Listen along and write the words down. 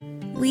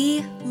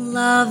We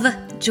love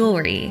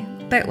jewelry,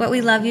 but what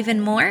we love even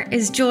more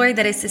is jewelry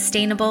that is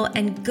sustainable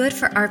and good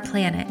for our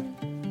planet.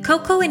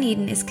 Coco and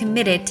Eden is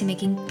committed to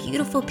making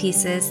beautiful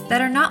pieces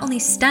that are not only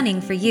stunning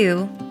for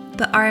you,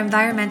 but are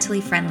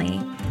environmentally friendly.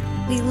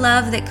 We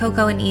love that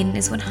Coco and Eden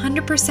is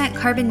 100%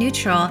 carbon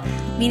neutral,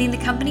 meaning the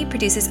company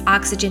produces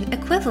oxygen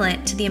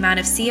equivalent to the amount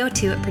of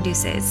CO2 it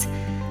produces.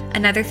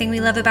 Another thing we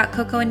love about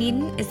Coco and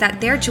Eden is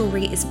that their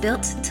jewelry is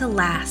built to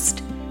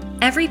last.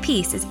 Every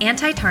piece is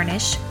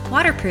anti-tarnish,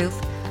 waterproof,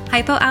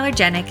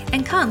 hypoallergenic,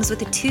 and comes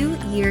with a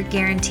 2-year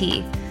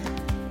guarantee.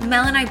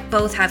 Mel and I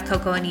both have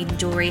Coco and Eden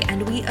jewelry,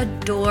 and we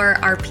adore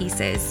our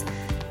pieces.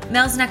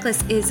 Mel's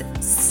necklace is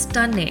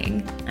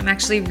stunning. I'm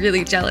actually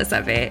really jealous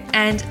of it.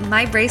 And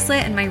my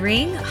bracelet and my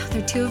ring,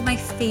 they're two of my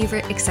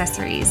favorite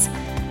accessories.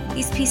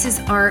 These pieces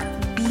are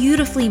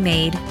beautifully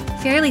made,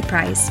 fairly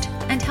priced,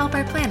 and help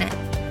our planet.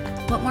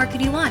 What more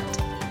could you want?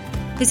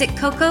 Visit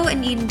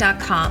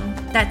cocoandeden.com.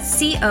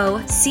 That's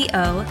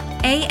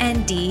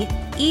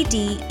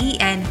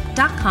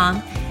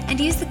COCOANDEDEN.com and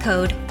use the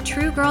code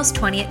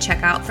TrueGirls20 at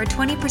checkout for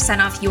 20%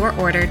 off your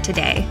order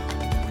today.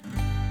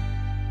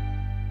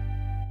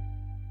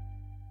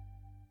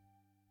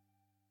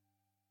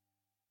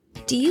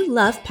 Do you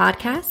love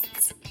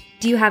podcasts?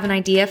 Do you have an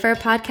idea for a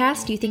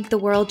podcast you think the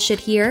world should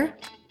hear?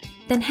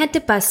 Then head to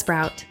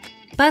Buzzsprout.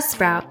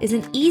 Buzzsprout is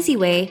an easy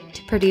way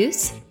to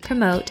produce,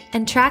 promote,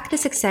 and track the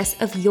success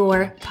of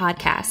your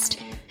podcast.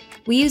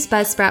 We use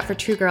Buzzsprout for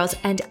True Girls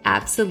and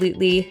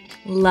absolutely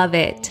love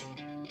it.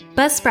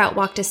 Buzzsprout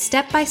walked us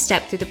step by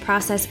step through the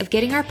process of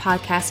getting our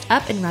podcast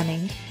up and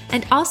running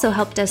and also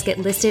helped us get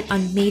listed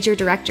on major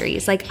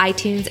directories like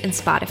iTunes and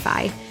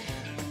Spotify.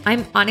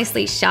 I'm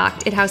honestly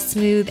shocked at how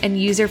smooth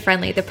and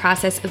user-friendly the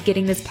process of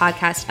getting this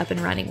podcast up and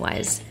running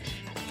was.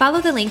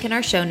 Follow the link in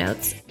our show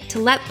notes to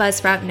let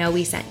Buzzsprout know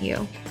we sent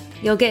you.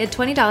 You'll get a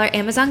 $20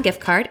 Amazon gift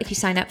card if you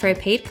sign up for a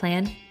paid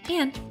plan,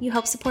 and you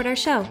help support our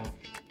show.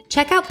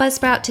 Check out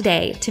Buzzsprout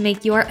today to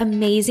make your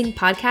amazing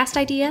podcast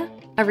idea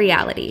a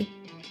reality.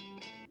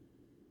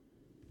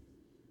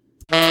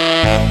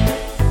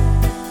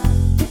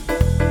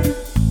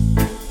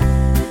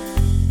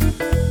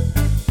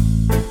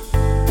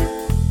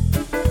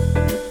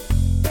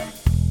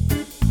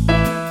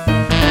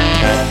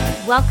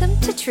 Welcome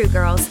to True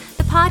Girls,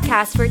 the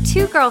podcast where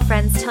two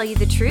girlfriends tell you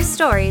the true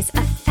stories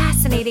of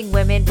fascinating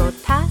women,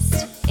 both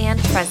past and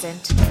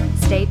present.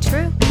 Stay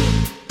true.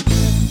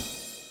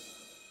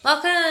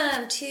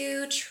 Welcome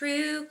to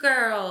True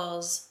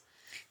Girls.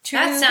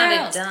 That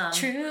sounded dumb.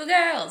 True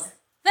Girls.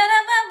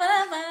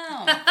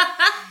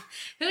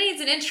 Who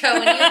needs an intro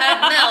when you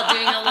have Mel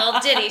doing a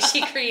little ditty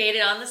she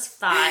created on the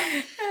spot?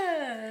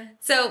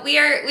 So we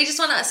just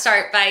want to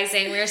start by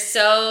saying we're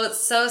so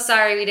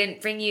sorry we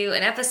didn't bring you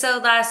an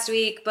episode last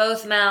week.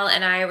 Both Mel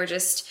and I were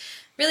just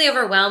really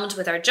overwhelmed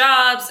with our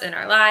jobs and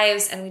our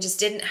lives, and we just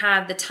didn't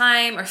have the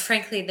time or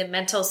frankly the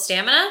mental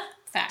stamina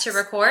to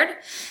record.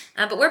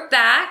 But we're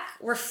back,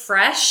 we're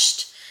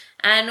refreshed,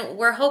 and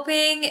we're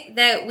hoping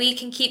that we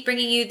can keep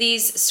bringing you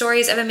these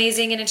stories of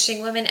amazing and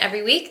interesting women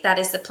every week. That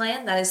is the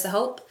plan. That is the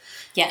hope.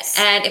 Yes.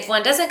 And if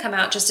one doesn't come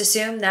out, just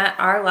assume that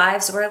our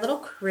lives were a little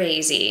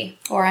crazy.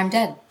 Or I'm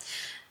dead.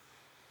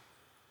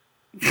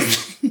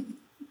 I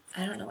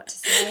don't know what to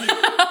say.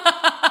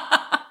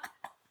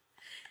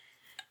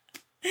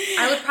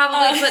 I would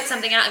probably put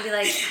something out and be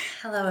like,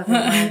 hello,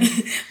 everyone.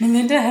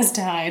 Melinda has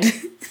died.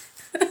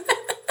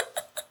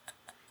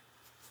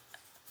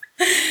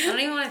 I don't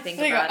even want to think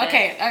about it.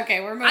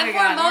 Okay, we're moving on.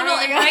 I'm hormonal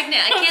and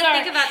pregnant. I can't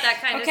think about that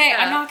kind of stuff. Okay,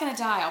 I'm not going to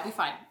die. I'll be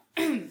fine.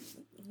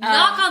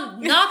 Knock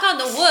on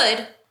the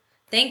wood.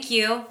 Thank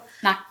you.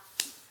 Knock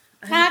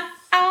on wood.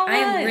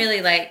 I'm really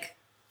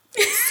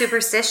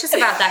superstitious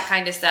about that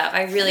kind of stuff.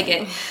 I really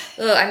get.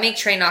 I make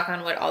Trey knock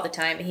on wood all the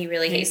time, and he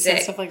really hates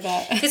it. Stuff like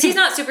that because he's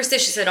not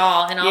superstitious at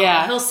all. And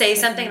he'll say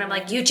something, and I'm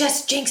like, "You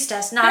just jinxed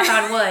us. Knock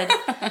on wood."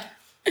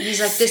 And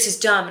he's like, "This is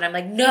dumb," and I'm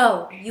like,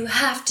 "No, you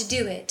have to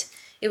do it.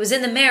 It was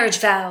in the marriage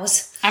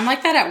vows." I'm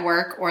like that at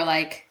work or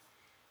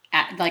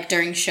at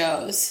during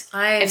shows.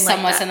 If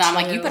someone said that, I'm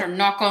like, you better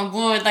knock on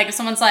wood. Like if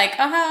someone's like,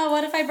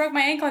 what if I broke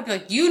my ankle? I'd be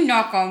like, you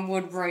knock on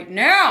wood right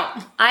now.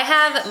 I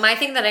have my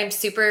thing that I'm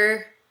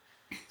super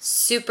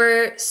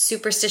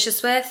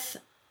superstitious with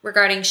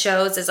regarding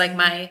shows is like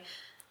my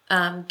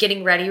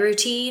getting ready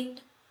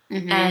routine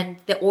and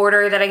the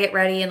order that I get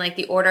ready and like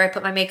the order I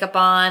put my makeup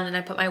on and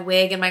I put my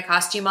wig and my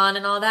costume on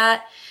and all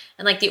that.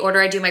 And like the order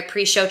I do my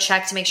pre-show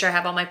check to make sure I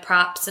have all my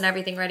props and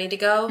everything ready to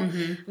go.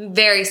 Mm-hmm. I'm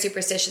very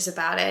superstitious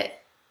about it.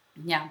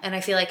 Yeah. And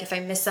I feel like if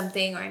I miss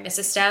something or I miss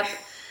a step,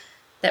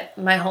 that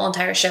my whole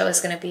entire show is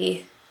going to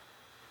be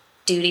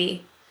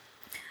duty.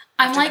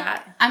 I'm like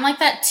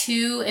that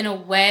too in a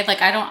way.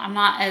 Like I'm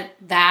not at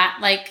that,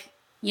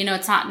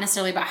 it's not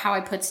necessarily about how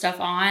I put stuff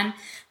on,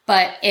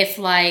 but if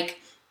I'm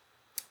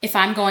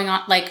going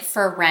on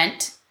for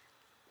Rent,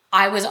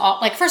 I was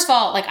all first of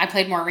all, I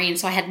played Maureen,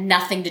 so I had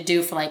nothing to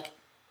do for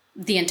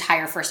the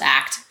entire first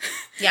act.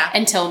 Yeah.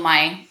 Until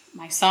my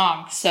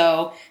song.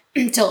 So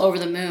until Over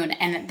the Moon.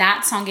 And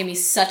that song gave me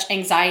such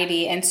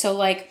anxiety. And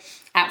so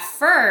at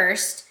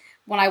first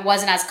when I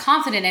wasn't as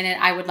confident in it,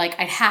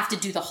 I'd have to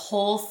do the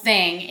whole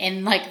thing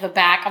in like the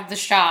back of the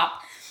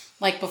shop,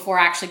 like before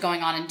actually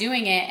going on and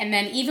doing it. And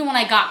then even when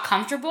I got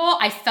comfortable,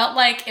 I felt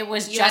like it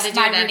was just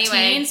my routine.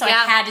 Anyway. So I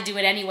had to do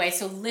it anyway.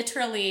 So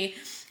literally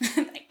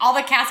all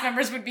the cast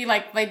members would be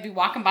like, they'd be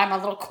walking by my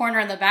little corner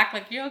in the back,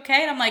 like, you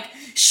okay? And I'm like,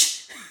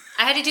 shh.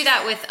 I had to do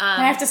that with,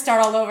 I have to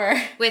start all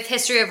over. With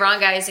History of Wrong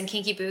Guys and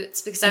Kinky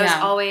Boots, because I was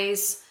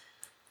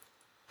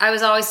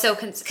always so,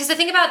 because the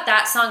thing about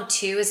that song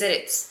too, is that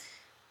it's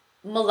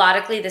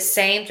melodically the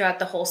same throughout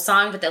the whole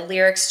song, but the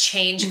lyrics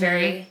change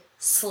very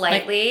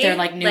slightly. Like, they're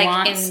like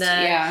nuanced.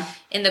 Like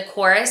in the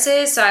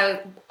choruses. So I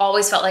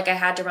always felt like I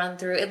had to run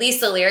through at least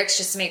the lyrics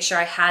just to make sure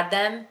I had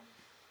them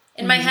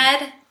in my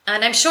head.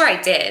 And I'm sure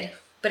I did.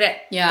 But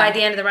by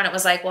the end of the run, it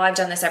was like, well, I've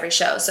done this every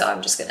show, so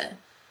I'm just going to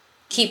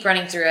keep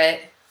running through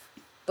it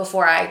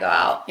before I go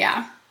out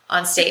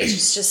on stage.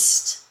 It's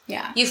just,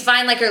 you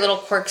find like your little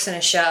quirks in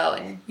a show.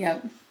 And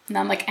And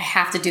I'm like, I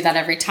have to do that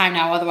every time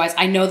now. Otherwise,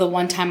 I know the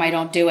one time I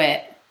don't do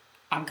it,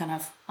 I'm gonna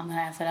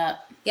F it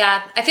up.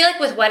 Yeah, I feel like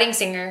with Wedding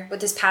Singer,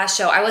 with this past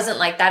show, I wasn't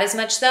like that as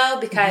much though,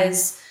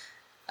 because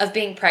of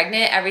being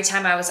pregnant. Every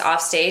time I was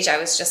off stage, I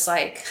was just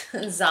like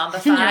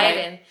zombified.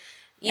 And,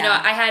 you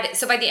know,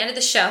 so by the end of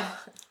the show,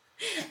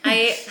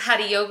 I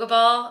had a yoga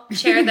ball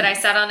chair that I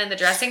sat on in the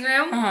dressing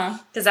room,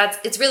 because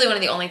it's really one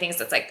of the only things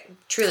that's like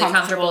truly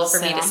comfortable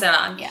for me to sit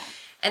on. Yeah.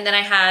 And then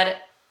I had,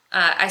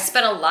 I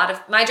spent a lot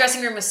of, my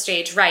dressing room was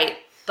stage right,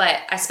 but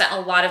I spent a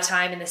lot of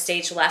time in the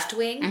stage left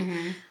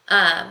wing.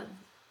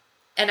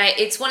 And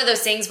it's one of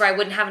those things where I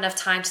wouldn't have enough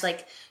time to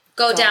like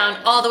go down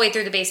all the way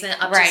through the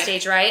basement up to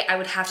stage right. I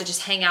would have to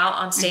just hang out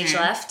on stage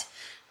left.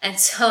 And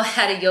so I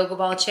had a yoga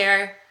ball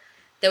chair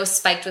that was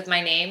spiked with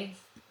my name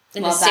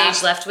in the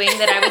stage left wing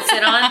that I would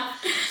sit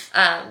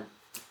on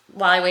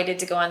while I waited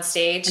to go on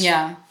stage.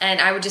 Yeah. And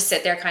I would just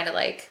sit there kind of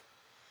like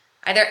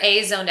either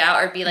zoned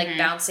out or be like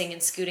bouncing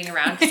and scooting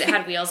around because it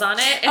had wheels on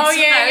it. And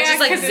I would just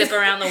like zip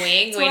around the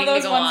wing waiting to go on. It's one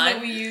of those ones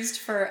that we used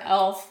for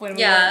Elf when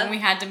we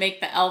had to make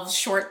the elves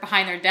short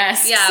behind their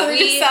desks. Yeah, so we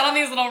just sat on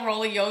these little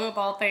rolly yoga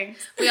ball things.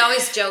 We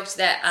always joked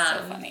that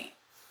so funny.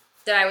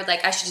 That I would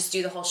like, I should just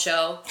do the whole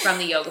show from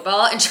the yoga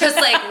ball and just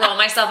like roll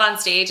myself on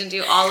stage and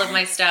do all of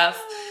my stuff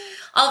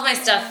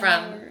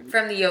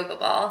from the yoga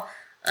ball.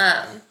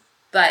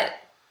 But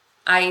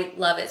I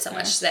love it so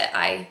much that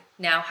I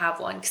now have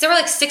one, because there were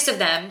like 6 of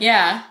them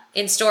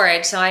in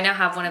storage, so I now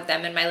have one of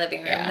them in my living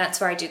room, and that's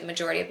where I do the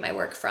majority of my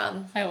work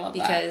from. I love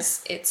that,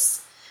 because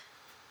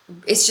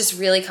it's just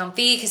really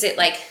comfy, because it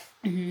like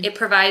it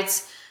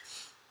provides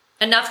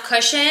enough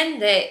cushion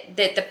that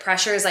the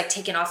pressure is like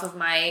taken off of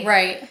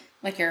my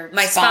like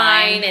my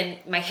spine and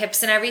my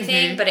hips and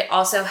everything, but it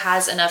also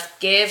has enough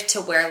give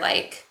to where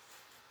like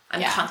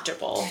I'm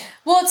comfortable.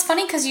 Well, it's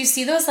funny because you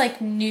see those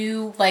like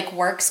new like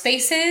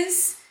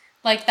workspaces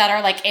like that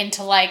are like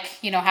into like,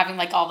 you know, having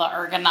like all the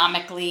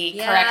ergonomically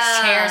correct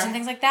chairs and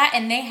things like that.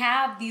 And they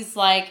have these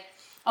like,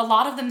 a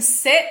lot of them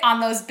sit on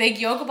those big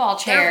yoga ball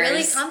chairs. They're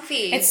really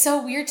comfy. It's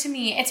so weird to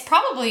me. It's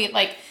probably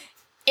like,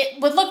 it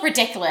would look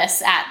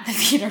ridiculous at the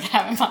theater to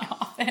have in my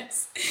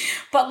office.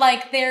 But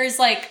like, there's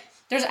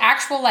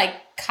actual like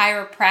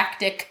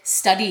chiropractic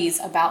studies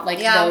about like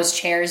those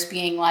chairs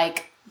being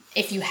like,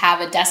 if you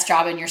have a desk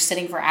job and you're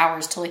sitting for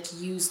hours, to like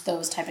use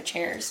those type of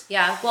chairs.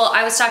 Yeah. Well,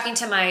 I was talking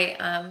to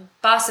my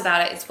boss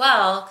about it as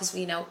well, because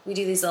we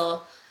do these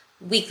little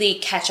weekly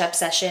catch-up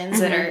sessions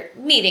that are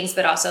meetings,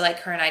 but also like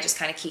her and I just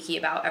kind of kiki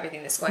about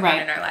everything that's going on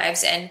in our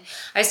lives. And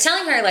I was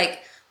telling her like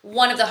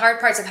one of the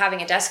hard parts of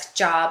having a desk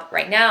job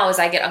right now is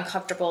I get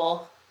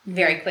uncomfortable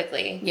very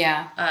quickly.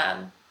 Yeah.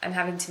 I'm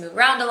having to move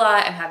around a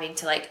lot. I'm having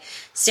to like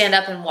stand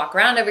up and walk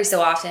around every so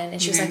often. And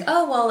she was like,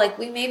 oh, well, like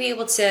we may be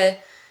able to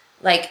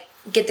like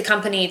get the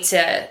company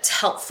to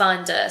help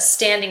fund a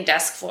standing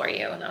desk for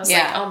you. And I was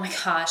like, oh my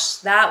gosh,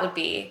 that would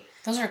be...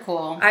 Those are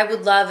cool. I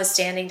would love a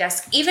standing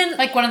desk. Even...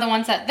 Like one of the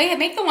ones that... They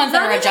make the ones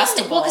that are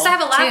adjustable. Well, because I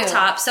have a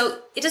laptop, so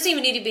it doesn't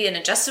even need to be an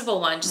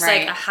adjustable one. Just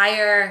like a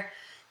higher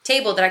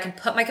table that I can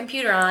put my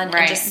computer on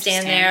and just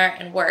stand there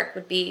and work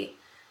would be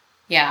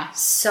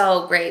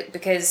so great,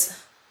 because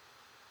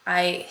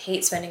I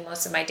hate spending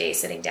most of my day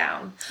sitting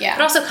down. Yeah.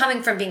 But also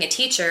coming from being a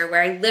teacher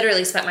where I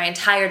literally spent my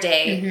entire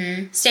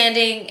day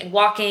standing and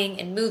walking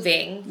and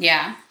moving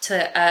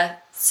to a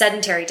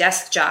sedentary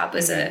desk job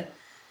was a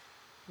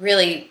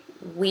really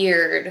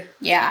weird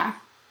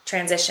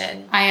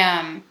transition.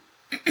 I've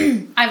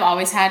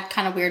always had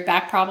kind of weird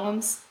back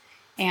problems,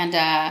 and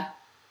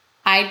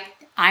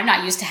I'm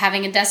not used to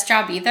having a desk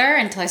job either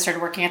until I started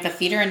working at the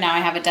theater, and now I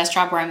have a desk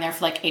job where I'm there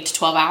for like 8 to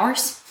 12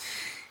 hours.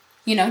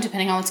 You know,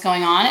 depending on what's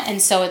going on.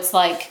 And so it's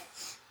like,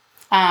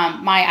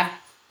 I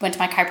went to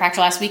my chiropractor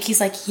last week.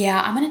 He's like,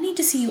 yeah, I'm going to need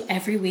to see you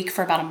every week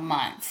for about a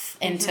month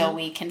until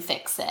we can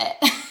fix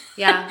it.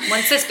 Yeah.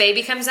 Once this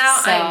baby comes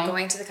out, I'm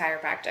going to the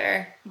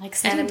chiropractor. Like,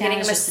 and I'm getting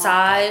a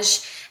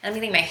massage. And I'm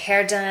getting my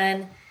hair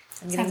done.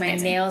 I'm getting my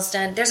nails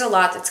done. There's a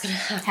lot that's going to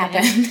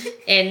happen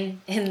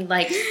in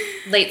like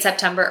late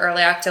September,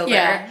 early October.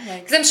 Yeah.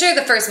 Because I'm sure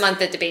the first month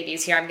that the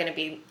baby's here, I'm going to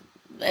be,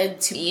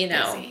 too busy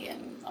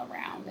and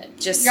around.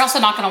 just... You're also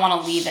not going to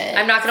want to leave it.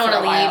 I'm not going to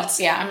want to leave.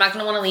 Yeah. I'm not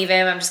going to want to leave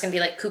him. I'm just going to be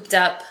like cooped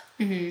up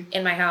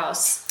in my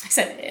house. I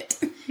said it.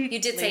 You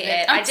did say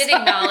it. I did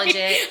acknowledge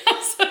it.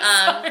 I'm so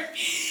sorry.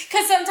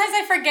 Because sometimes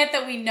I forget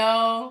that we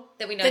know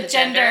the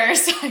gender.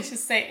 So I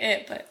just say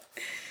it, but...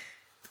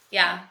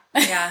 Yeah.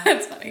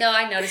 That's funny. No,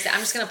 I noticed it. I'm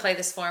just going to play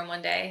this for him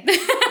one day.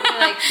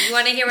 Like, you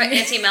want to hear what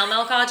Auntie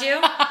Mel called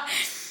you?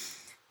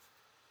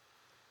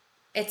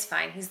 It's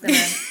fine. He's gonna.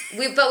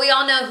 But we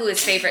all know who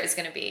his favorite is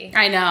gonna be.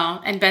 I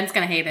know, and Ben's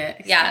gonna hate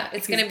it. Yeah,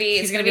 it's gonna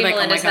be like,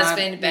 Melinda's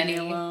husband, Benny,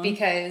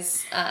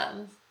 because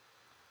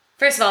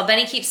first of all,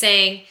 Benny keeps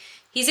saying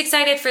he's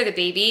excited for the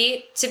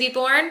baby to be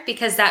born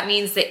because that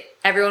means that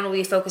everyone will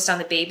be focused on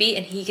the baby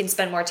and he can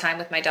spend more time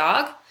with my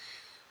dog.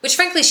 Which,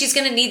 frankly, she's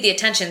gonna need the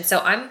attention, so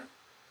I'm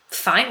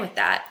fine with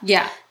that.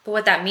 Yeah. But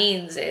what that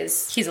means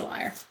is... He's a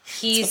liar.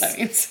 That's what that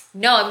means.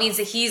 No, it means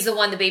that he's the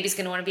one the baby's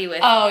going to want to be with.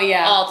 Oh,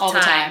 yeah. All the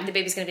time. The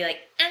baby's going to be like,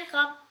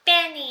 Uncle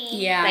Benny.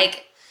 Yeah.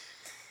 Like,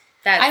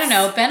 that's... I don't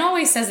know. Ben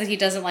always says that he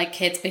doesn't like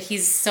kids, but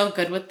he's so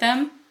good with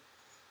them.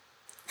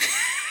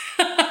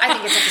 I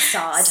think it's a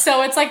facade.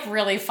 So it's like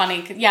really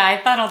funny. Yeah,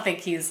 I think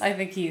he's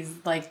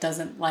like,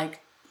 doesn't like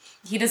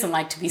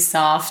to be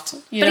soft.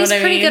 You know what I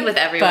mean? But he's pretty good with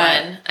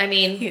everyone. But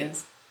he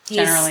is.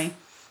 Generally.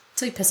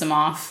 Until you piss him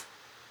off.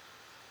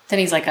 Then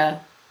he's like a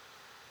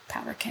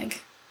powder keg.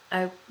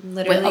 I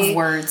literally... Of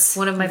words.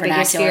 One of my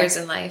biggest fears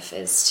in life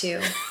is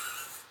to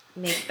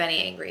make Benny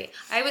angry.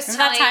 Remember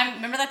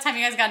that time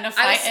you guys got in a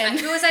fight?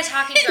 Who was I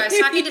talking to? I was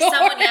talking to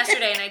someone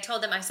yesterday, and I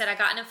told them, I said, I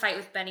got in a fight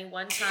with Benny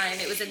one time.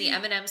 It was in the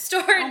M&M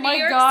store in New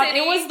York City.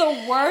 It was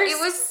the worst. It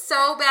was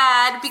so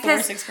bad. Because,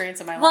 worst experience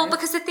of my life. Well,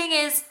 because the thing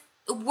is,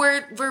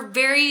 we're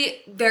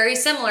very, very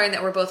similar in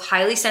that we're both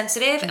highly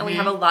sensitive and we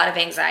have a lot of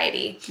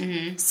anxiety.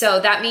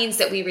 So that means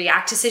that we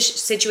react to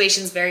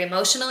situations very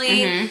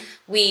emotionally.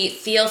 We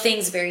feel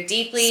things very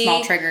deeply.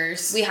 Small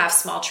triggers. We have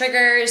small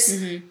triggers.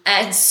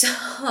 And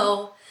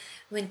so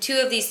when two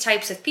of these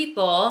types of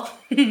people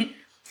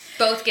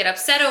both get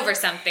upset over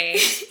something,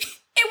 it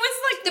was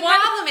like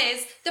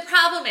the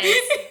problem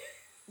is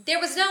there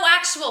was no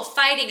actual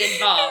fighting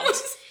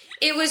involved.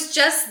 It was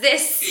just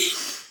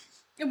this...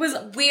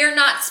 we're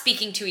not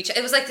speaking to each other.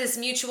 It was like this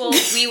mutual,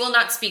 we will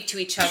not speak to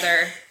each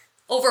other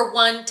over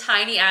one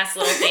tiny ass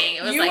little thing.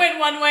 It was you went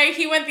one way,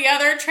 he went the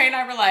other. Trey and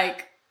I were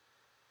like,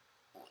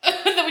 and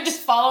then we just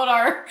followed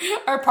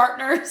our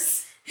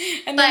partners.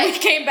 And then we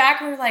came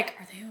back and we were like,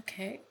 are they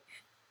okay?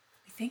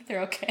 We think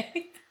they're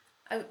okay.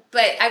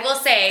 But I will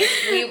say,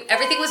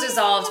 everything was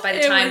resolved by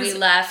the time we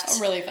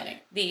left really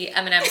funny. The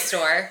M&M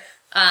store.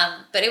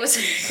 But it was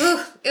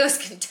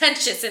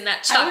contentious in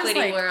that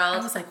chocolatey world.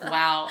 I was like,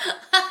 wow.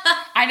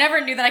 I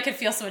never knew that I could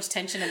feel so much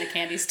tension in a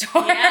candy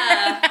store.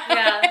 Yeah.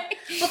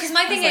 Well, because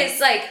my thing is,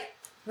 like,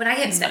 when I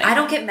get mad, I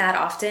don't get mad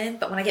often,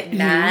 but when I get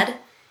mad,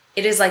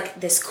 it is like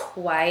this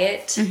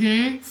quiet,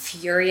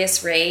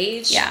 furious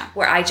rage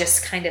where I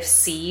just kind of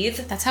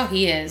seethe. That's how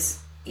he is.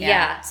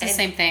 Yeah. It's the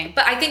same thing.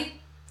 But I think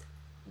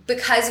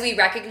because we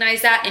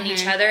recognize that in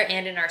each other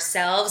and in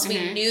ourselves,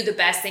 we knew the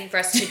best thing for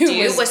us to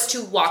do was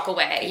to walk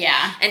away.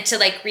 Yeah. And to,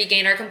 like,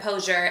 regain our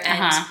composure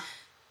and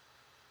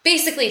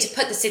basically to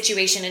put the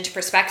situation into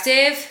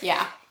perspective.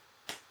 Yeah.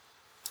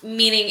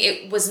 Meaning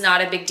it was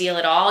not a big deal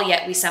at all,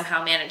 yet we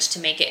somehow managed to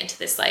make it into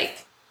this,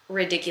 like,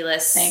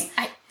 ridiculous thing.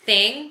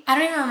 I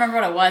don't even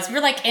remember what it was. We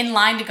were, like, in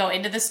line to go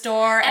into the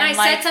store. And I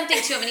said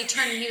something to him and he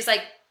turned and he was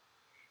like,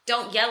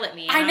 don't yell at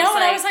me. And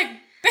I was like,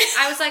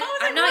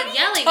 I'm not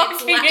yelling.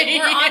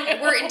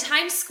 It's we're in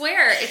Times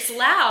Square. It's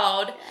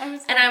loud. And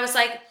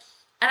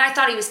I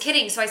thought he was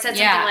kidding. So I said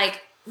something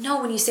like,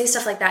 no, when you say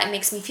stuff like that, it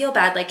makes me feel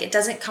bad. Like, it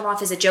doesn't come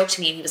off as a joke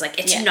to me. And he was like,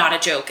 it's not a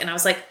joke. And I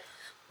was like,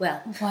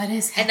 well. What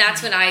is happening? And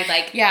that's when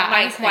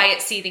my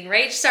quiet seething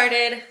rage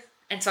started.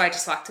 And so I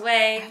just walked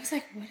away. I was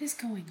like, what is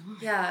going on?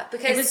 Yeah,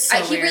 because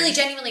he really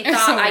genuinely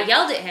thought I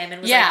yelled at him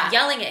and was like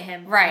yelling at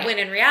him. Right. When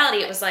in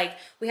reality, it was like,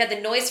 we had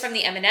the noise from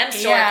the M&M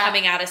store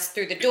coming at us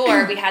through the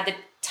door. We had the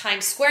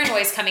Times Square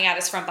noise coming at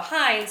us from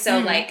behind. So,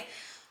 like,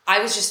 I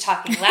was just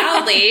talking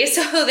loudly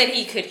so that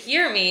he could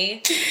hear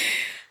me.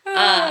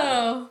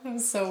 It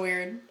was so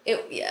weird.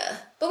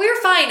 But we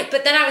were fine.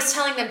 But then I was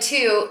telling them,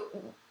 too,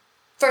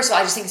 first of all,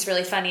 I just think it's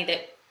really funny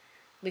that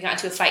we got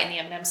into a fight in the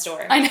M&M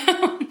store. I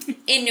know.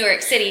 In New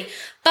York City.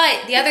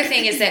 But the other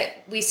thing is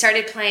that we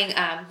started playing,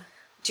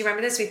 do you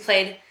remember this? We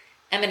played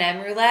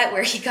M&M roulette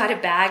where he got a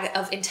bag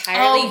of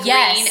entirely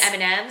green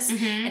M&Ms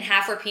and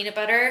half were peanut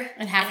butter.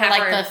 And half were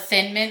like the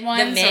Thin Mint ones.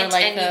 The mint, or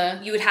like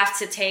and you would have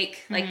to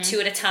take like two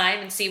at a time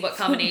and see what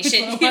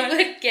combination you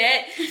would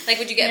get. Like,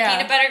 would you get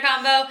peanut butter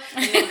combo,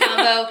 the mint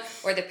combo,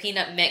 or the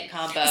peanut mint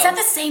combo? Is that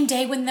the same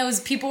day when those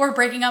people were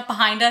breaking up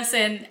behind us?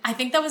 And I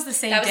think that was the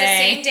same day. That was the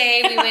same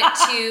day. We went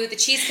to the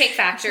Cheesecake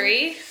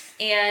Factory.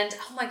 And,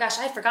 oh my gosh,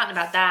 I had forgotten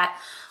about that.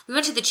 We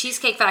went to the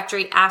Cheesecake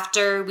Factory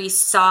after we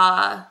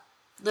saw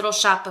Little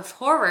Shop of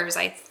Horrors,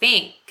 I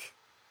think.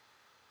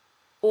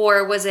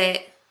 Or was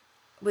that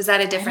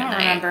a different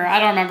night? I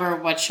don't remember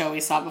what show we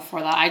saw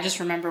before that. I just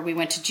remember we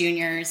went to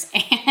Junior's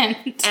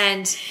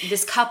and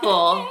this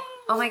couple,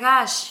 oh my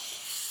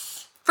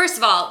gosh. First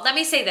of all, let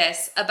me say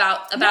this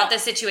about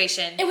this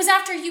situation. It was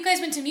after you guys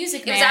went to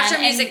Music Man. It was after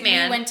Music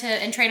Man.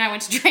 And Trey and I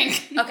went to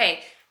drink. Okay,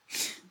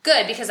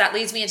 good, because that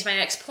leads me into my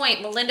next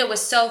point. Melinda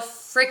was so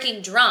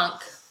freaking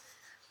drunk.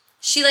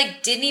 She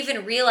didn't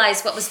even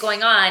realize what was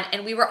going on,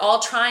 and we were all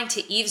trying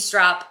to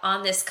eavesdrop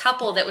on this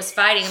couple that was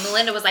fighting, and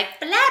Melinda was like,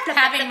 blah, blah,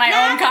 having blah, my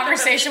blah, own blah,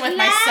 conversation blah, with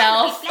blah,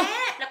 myself. blah,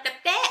 blah, blah,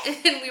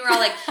 blah, and we were all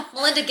like,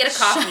 Melinda, get a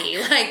coffee.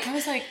 I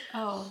was like,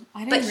 oh,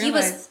 I didn't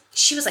realize.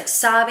 She was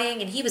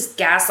sobbing, and he was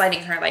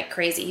gaslighting her like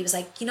crazy. He was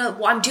like,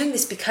 I'm doing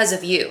this because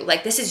of you.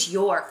 This is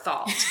your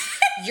fault.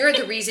 You're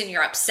the reason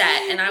you're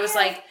upset. And I was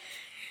like,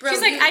 bro,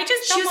 she's like, I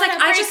just don't want to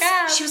break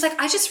up. She was like,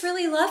 I just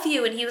really love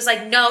you. And he was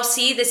like, no,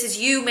 see, this is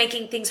you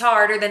making things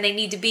harder than they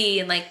need to be.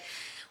 And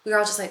we were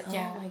all just like,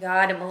 oh my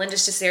God. And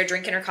Melinda's just there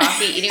drinking her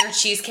coffee, eating her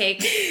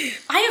cheesecake.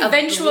 I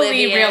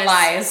eventually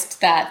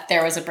realized that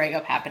there was a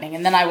breakup happening.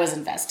 And then I was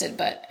invested,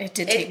 but it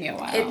did take me a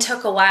while. It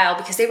took a while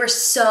because they were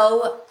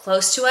so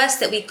close to us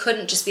that we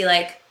couldn't just be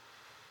like.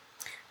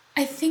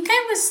 I think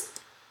I was,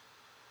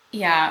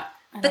 yeah.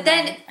 I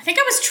think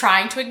I was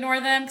trying to ignore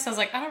them because I was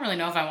like, I don't really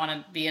know if I want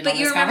to be in on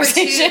this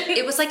conversation. But you remember, too,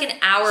 it was an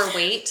hour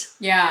wait.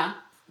 Yeah.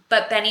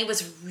 But Benny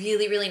was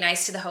really, really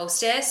nice to the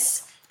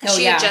hostess.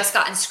 She had just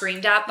gotten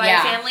screamed at by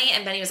a family,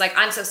 and Benny was like,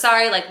 I'm so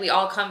sorry. We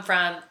all come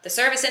from the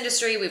service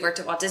industry. We worked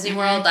at Walt Disney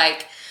World.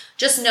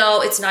 Just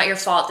know it's not your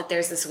fault that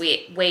there's this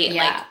wait.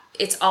 Yeah.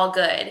 It's all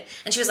good.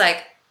 And she was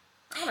like,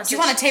 do you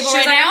want a table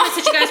right now? I'm going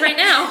to sit you guys right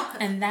now.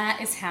 And that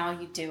is how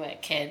you do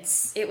it,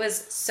 kids. It was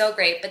so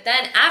great. But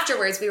then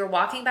afterwards, we were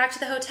walking back to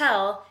the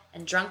hotel,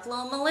 and drunk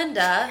little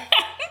Melinda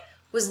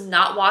was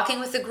not walking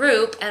with the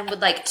group and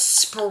would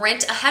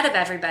sprint ahead of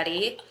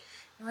everybody.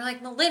 And we're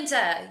like,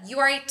 Melinda, you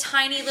are a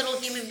tiny little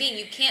human being.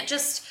 You can't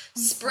just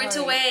sprint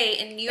away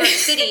in New York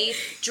City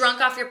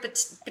drunk off your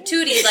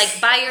patootie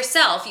by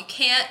yourself. You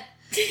can't.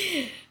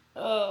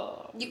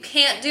 You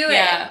can't do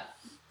it.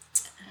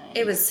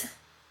 It was.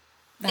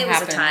 It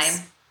was a time.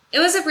 It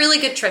was a really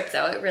good trip,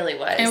 though. It really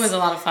was. It was a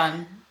lot of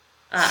fun.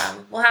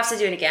 We'll have to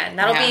do it again.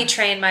 That'll be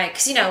Trey and my...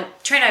 Because,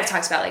 Trey and I have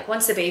talked about,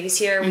 once the baby's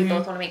here, we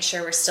both want to make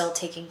sure we're still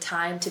taking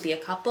time to be a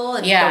couple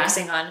and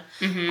focusing on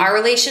our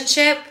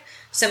relationship.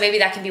 So maybe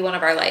that can be one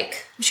of our,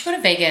 We should go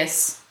to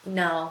Vegas.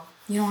 No.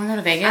 You don't want to go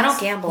to Vegas? I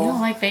don't gamble. You don't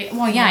like Vegas?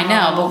 Well, yeah, no.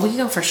 I know, but we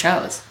go for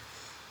shows.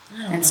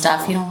 And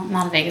stuff. I'm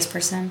not a Vegas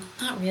person.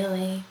 Not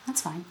really. That's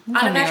fine.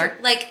 Out of New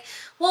York.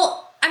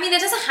 It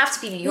doesn't have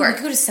to be New York. We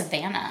could go to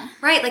Savannah.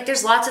 Right,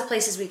 there's lots of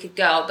places we could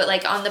go,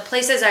 but on the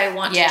places I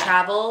want to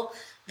travel,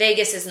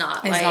 Vegas is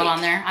not. It's not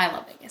on there. I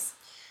love Vegas.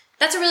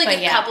 That's a really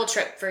good couple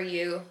trip for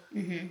you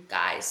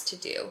guys to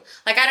do.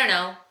 I don't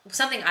know,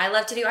 something I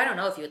love to do. I don't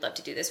know if you would love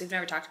to do this. We've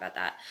never talked about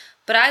that.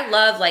 But I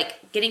love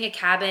getting a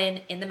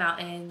cabin in the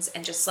mountains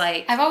and just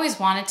I've always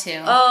wanted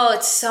to. Oh,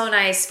 it's so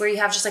nice where you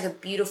have just a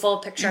beautiful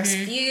picturesque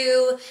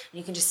view and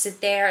you can just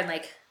sit there and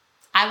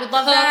I would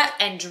love that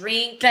and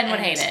drink. Ben would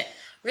hate it.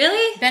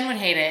 Really? Ben would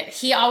hate it.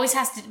 He always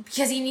has to,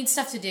 because he needs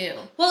stuff to do.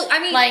 Well,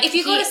 if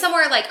you go to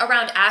somewhere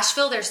around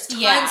Asheville, there's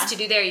tons to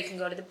do there. You can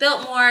go to the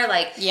Biltmore.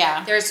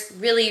 There's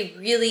really,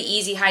 really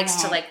easy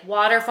hikes to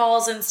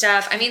waterfalls and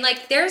stuff.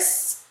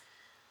 there's...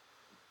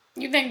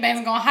 You think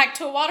Ben's going to hike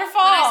to a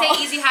waterfall? When I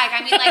say easy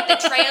hike,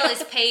 the trail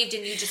is paved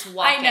and you just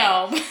walk I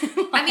know.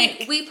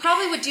 We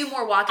probably would do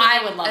more walking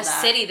in a that.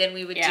 city than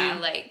we would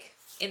do,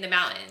 in the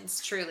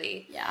mountains,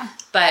 truly. Yeah.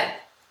 But,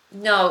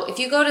 no, if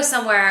you go to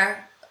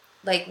somewhere...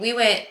 we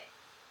went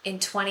in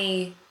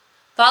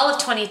fall of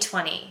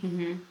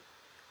 2020.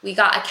 We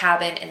got a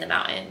cabin in the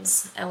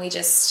mountains, and we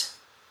just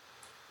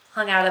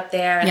hung out up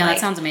there. And that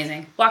sounds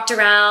amazing. Walked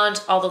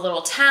around all the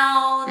little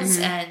towns,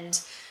 and,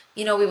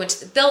 we went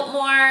to the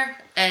Biltmore,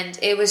 and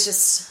it was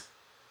just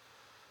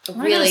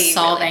really,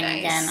 Solving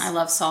really nice. Again. I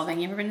love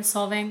Solving. You ever been to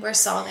Solving? Where's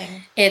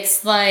Solving?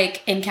 It's,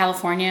 in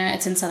California.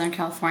 It's in Southern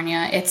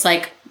California. It's,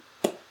 I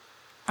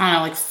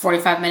don't know,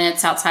 45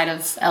 minutes outside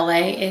of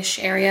LA-ish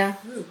area.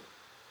 Ooh.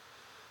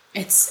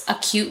 It's a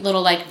cute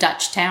little,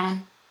 Dutch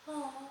town.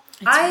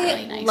 I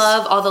really nice.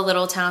 love all the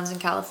little towns in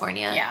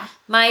California. Yeah.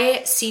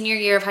 My senior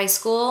year of high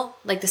school,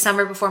 the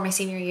summer before my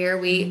senior year,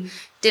 we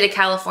did a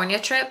California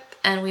trip,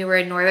 and we were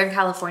in Northern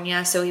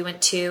California, so we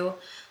went to...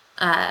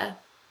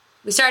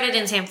 we started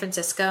in San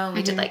Francisco, and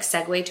we did,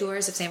 Segway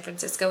tours of San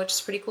Francisco, which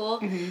is pretty cool.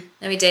 Then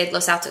we did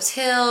Los Altos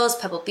Hills,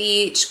 Pebble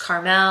Beach,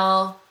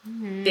 Carmel...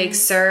 Big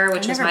Sur,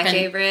 which was my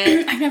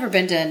favorite. I've never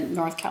been to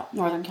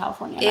Northern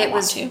California. It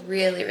was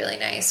really, really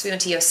nice. We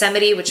went to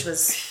Yosemite, which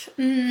was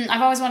I've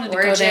always wanted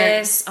gorgeous. To go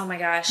there. Oh my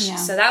gosh. Yeah.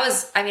 So that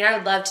was, I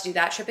would love to do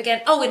that trip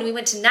again. Oh, and we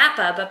went to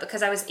Napa, but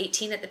because I was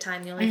 18 at the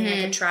time, the only thing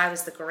I could try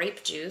was the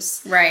grape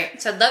juice.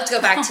 Right. So I'd love to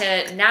go back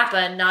to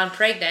Napa,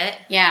 non-pregnant.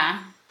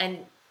 Yeah. And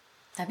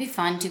that'd be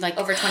fun. Do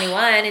over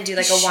 21 and do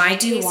a wine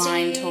tasting.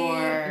 Wine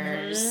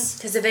tours.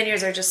 Because the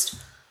vineyards are just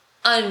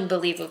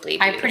unbelievably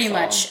beautiful. I pretty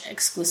much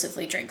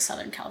exclusively drink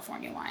Southern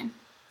California wine.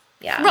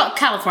 Yeah. Well,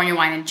 California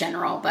wine in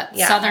general, but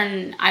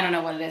Southern, I don't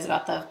know what it is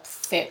about the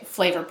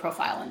flavor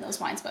profile in those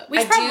wines, but we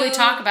should probably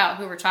talk about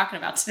who we're talking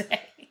about today.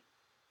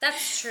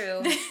 That's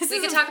true. We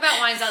could talk about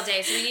wines all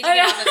day, so we need to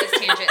get off of this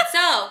tangent.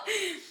 So,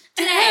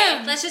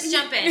 Today, let's just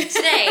jump in.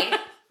 Today,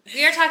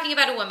 we are talking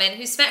about a woman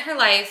who spent her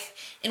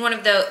life in one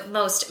of the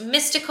most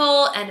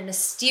mystical and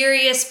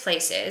mysterious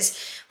places.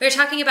 We are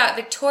talking about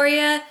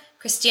Victoria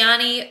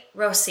Cristiani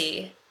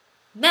Rossi.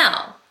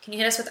 Mel, can you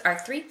hit us with our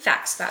 3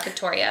 facts about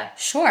Victoria?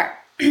 Sure.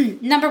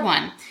 Number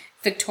 1,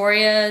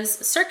 Victoria's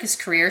circus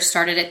career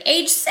started at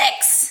age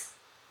 6.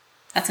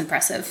 That's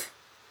impressive.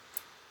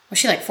 Was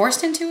she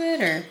forced into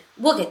it, or?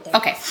 We'll get there.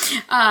 Okay.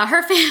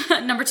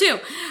 Number 2,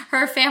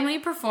 her family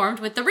performed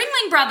with the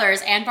Ringling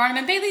Brothers and Barnum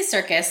and Bailey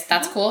Circus.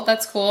 That's cool.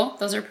 That's cool.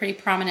 Those are pretty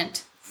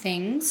prominent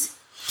things.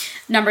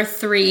 Number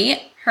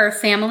 3, her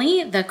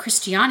family, the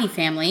Cristiani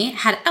family,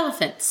 had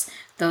elephants.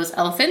 Those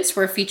elephants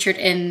were featured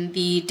in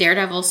the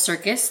Daredevil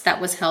Circus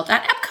that was held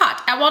at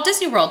Epcot at Walt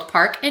Disney World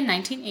Park in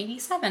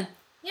 1987.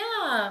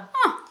 Yeah.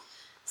 Huh.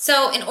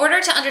 So in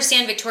order to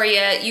understand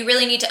Victoria, you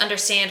really need to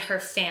understand her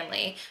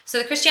family. So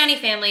the Cristiani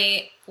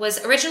family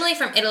was originally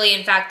from Italy.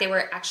 In fact, they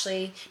were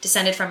actually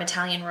descended from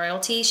Italian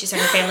royalty. She said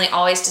her family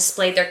always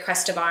displayed their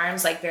crest of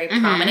arms very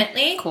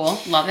prominently. Cool.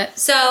 Love it.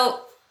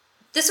 So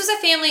this was a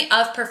family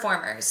of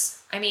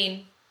performers. I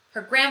mean,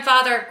 her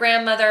grandfather,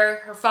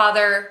 grandmother, her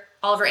father,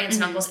 all of her aunts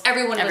and uncles,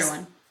 everyone was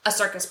a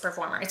circus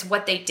performer. It's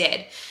what they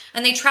did.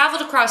 And they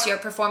traveled across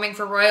Europe performing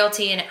for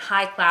royalty and at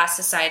high-class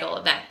societal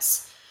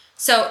events.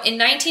 So in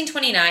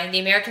 1929, the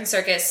American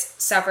circus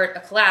suffered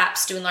a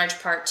collapse due in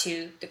large part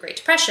to the Great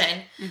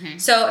Depression. Mm-hmm.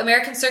 So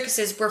American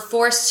circuses were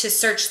forced to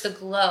search the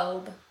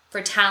globe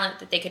for talent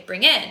that they could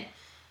bring in.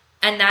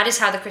 And that is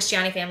how the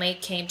Cristiani family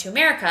came to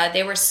America.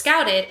 They were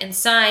scouted and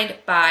signed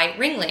by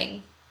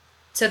Ringling.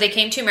 So they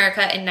came to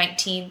America in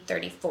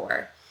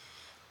 1934.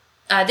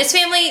 This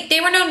family,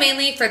 they were known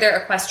mainly for their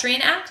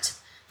equestrian act.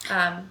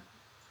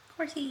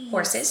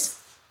 Horses.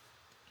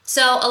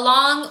 So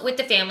along with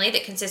the family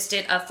that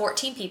consisted of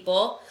 14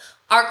 people,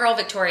 our girl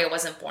Victoria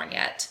wasn't born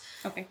yet.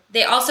 Okay.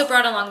 They also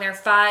brought along their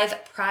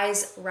 5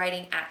 prize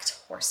riding act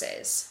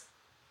horses.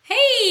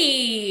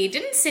 Hey,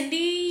 didn't Cindy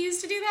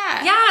used to do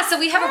that? Yeah, so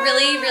we have a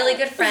really, really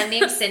good friend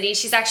named Cindy.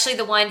 She's actually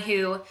the one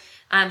who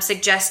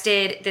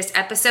suggested this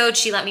episode.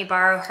 She let me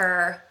borrow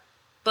her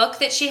book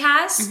that she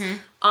has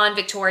on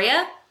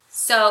Victoria.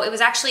 So it was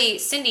actually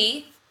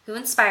Cindy who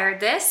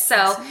inspired this. So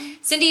awesome.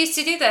 Cindy used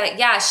to do that.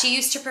 Yeah, she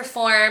used to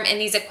perform in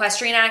these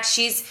equestrian acts.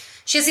 She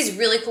has these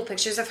really cool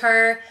pictures of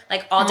her,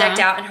 all decked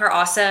out in her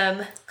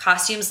awesome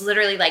costumes,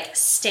 literally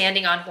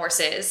standing on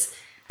horses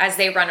as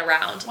they run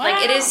around.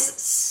 Wow. It is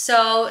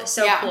so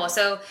cool.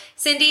 So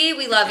Cindy,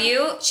 we love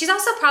you. She's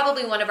also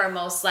probably one of our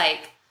most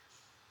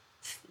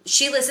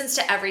she listens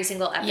to every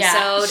single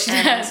episode.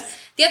 Yeah, and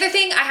the other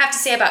thing I have to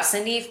say about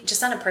Cindy,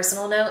 just on a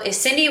personal note, is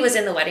Cindy was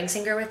in The Wedding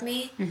Singer with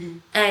me. Mm-hmm.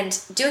 And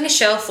doing a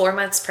show 4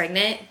 months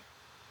pregnant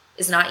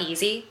is not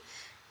easy.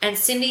 And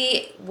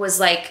Cindy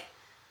was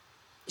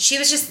she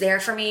was just there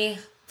for me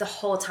the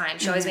whole time.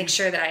 She always made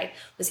sure that I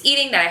was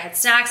eating, that I had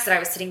snacks, that I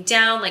was sitting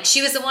down.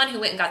 She was the one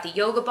who went and got the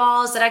yoga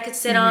balls that I could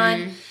sit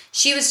on.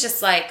 She was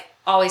just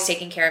always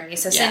taking care of me.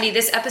 So Cindy,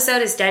 this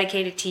episode is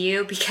dedicated to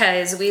you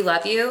because we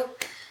love you.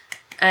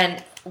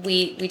 And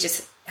we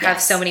just have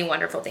so many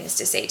wonderful things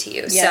to say to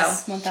you.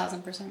 Yes,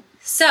 1,000%.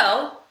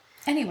 So,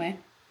 anyway,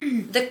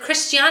 the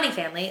Cristiani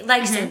family,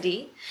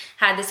 Cindy,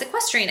 had this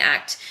equestrian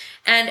act.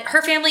 And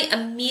her family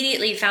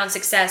immediately found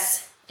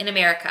success in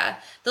America.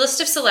 The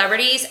list of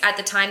celebrities at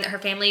the time that her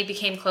family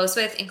became close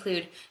with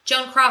include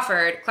Joan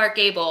Crawford, Clark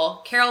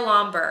Gable, Carole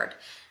Lombard.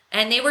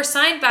 And they were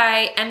signed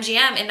by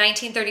MGM in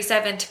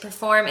 1937 to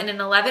perform in an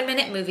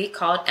 11-minute movie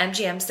called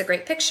MGM's The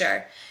Great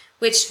Picture,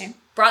 which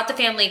brought the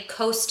family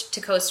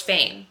coast-to-coast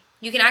fame.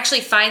 You can actually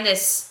find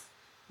this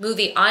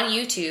movie on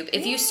YouTube.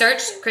 If you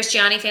search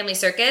Cristiani Family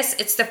Circus,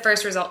 it's the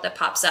first result that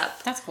pops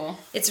up. That's cool.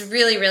 It's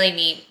really, really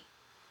neat.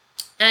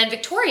 And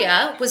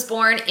Victoria was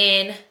born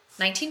in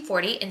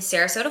 1940 in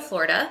Sarasota,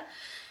 Florida.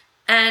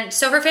 And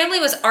so her family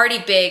was already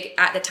big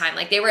at the time.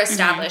 They were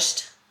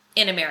established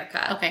in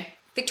America. Okay.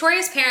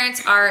 Victoria's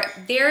parents are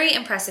very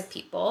impressive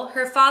people.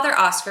 Her father,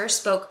 Oscar,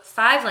 spoke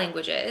 5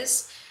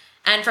 languages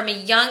and from a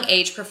young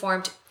age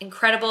performed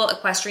incredible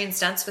equestrian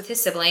stunts with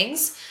his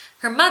siblings.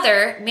 Her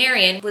mother,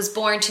 Marion, was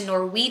born to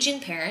Norwegian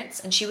parents,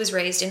 and she was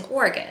raised in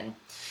Oregon.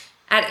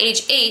 At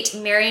age 8,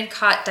 Marion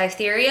caught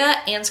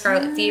diphtheria and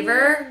scarlet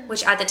fever,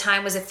 which at the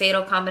time was a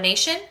fatal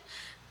combination,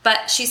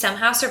 but she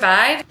somehow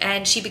survived,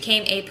 and she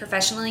became a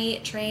professionally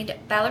trained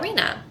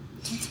ballerina.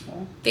 That's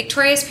cool.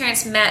 Victoria's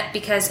parents met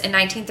because in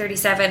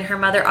 1937, her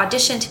mother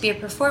auditioned to be a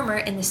performer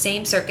in the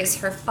same circus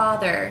her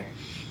father,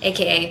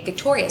 aka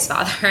Victoria's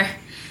father,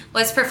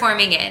 was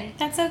performing in.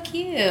 That's so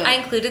cute. I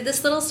included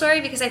this little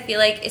story because I feel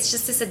like it's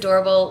just this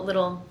adorable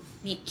little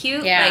meet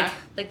cute. Yeah.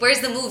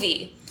 Where's the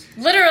movie?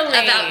 Literally.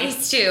 About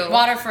these two.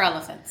 Water for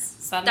Elephants.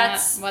 Is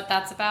that what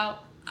that's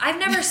about? I've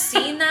never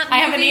seen that movie. I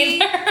haven't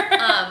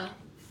either.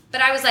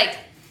 But I was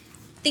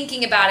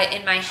thinking about it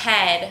in my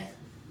head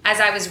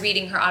as I was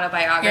reading her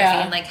autobiography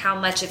and how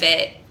much of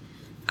it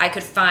I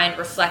could find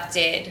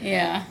reflected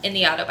in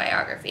the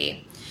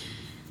autobiography.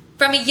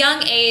 From a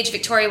young age,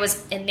 Victoria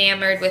was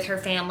enamored with her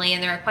family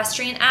and their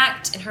equestrian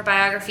act. In her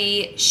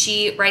biography,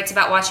 she writes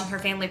about watching her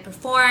family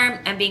perform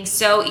and being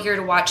so eager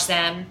to watch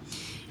them.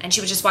 And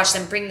she would just watch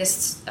them bring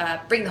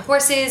the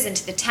horses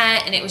into the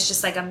tent, and it was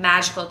just like a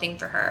magical thing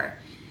for her.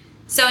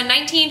 So in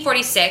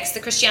 1946, the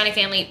Cristiani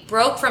family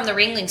broke from the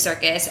Ringling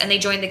Circus, and they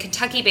joined the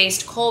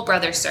Kentucky-based Cole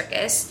Brothers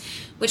Circus,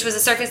 which was a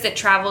circus that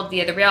traveled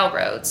via the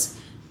railroads.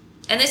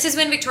 And this is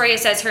when Victoria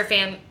says her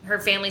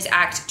family's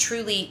act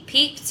truly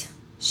peaked.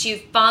 She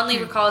fondly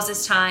recalls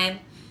this time.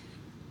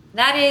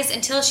 That is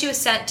until she was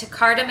sent to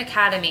Cardam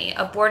Academy,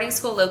 a boarding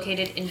school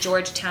located in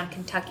Georgetown,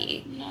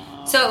 Kentucky.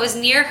 No. So it was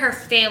near her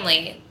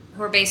family,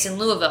 who were based in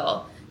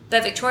Louisville.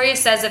 But Victoria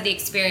says of the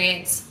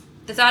experience,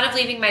 the thought of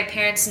leaving my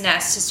parents'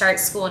 nest to start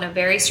school in a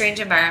very strange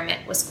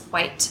environment was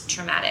quite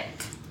traumatic.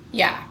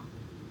 Yeah.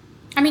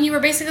 I mean, you were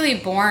basically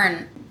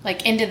born,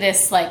 like, into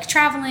this, like,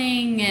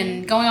 traveling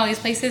and going all these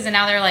places, and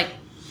now they're, like,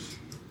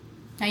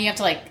 now you have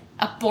to, like,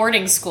 a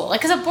boarding school. Like,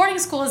 because a boarding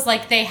school is,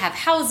 like, they have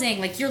housing.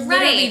 Like, you're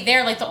literally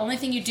there. Like, the only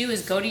thing you do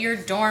is go to your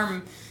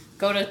dorm,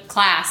 go to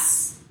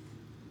class,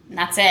 and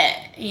that's it,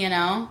 you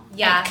know?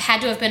 Yeah. Like, had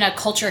to have been a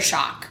culture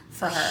shock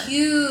for her.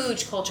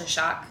 Huge culture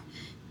shock.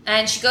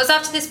 And she goes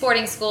off to this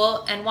boarding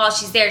school, and while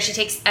she's there, she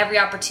takes every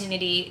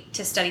opportunity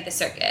to study the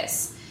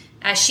circus.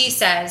 As she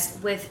says,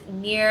 with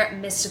near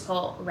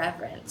mystical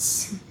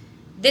reverence.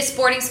 This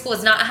boarding school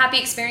was not a happy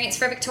experience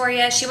for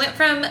Victoria. She went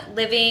from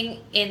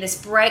living in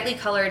this brightly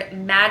colored,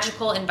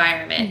 magical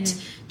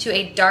environment to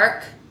a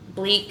dark,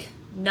 bleak,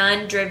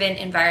 nun-driven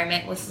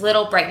environment with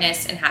little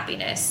brightness and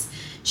happiness.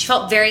 She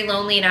felt very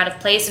lonely and out of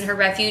place, and her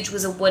refuge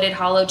was a wooded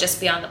hollow just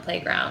beyond the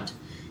playground.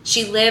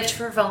 She lived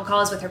for phone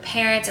calls with her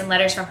parents and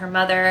letters from her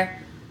mother.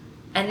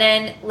 And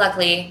then,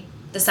 luckily,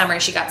 the summer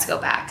she got to go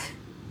back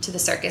to the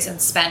circus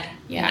and spend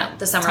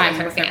the summer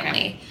with her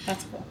family.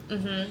 That's cool.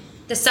 Mm-hmm.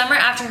 The summer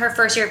after her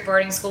first year at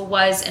boarding school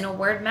was, in a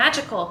word,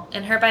 magical.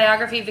 In her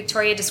biography,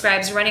 Victoria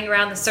describes running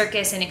around the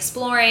circus and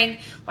exploring,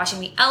 watching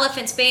the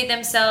elephants bathe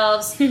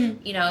themselves.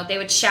 You know, they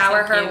would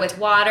shower her with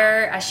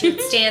water as she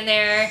would stand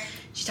there.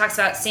 She talks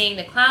about seeing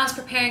the clowns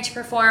preparing to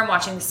perform,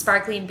 watching the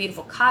sparkly and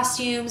beautiful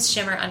costumes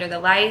shimmer under the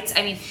lights.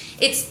 I mean,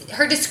 it's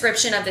her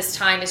description of this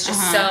time is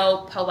just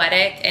so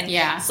poetic, and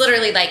it's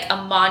literally like a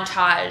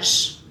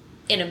montage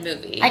in a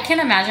movie. I can't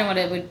imagine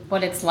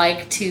what it's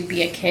like to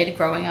be a kid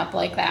growing up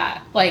like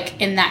that, like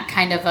in that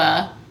kind of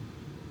a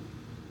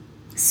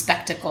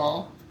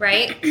spectacle.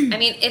 Right? I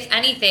mean, if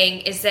anything,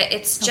 is that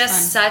it's so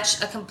just fun.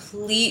 Such a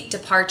complete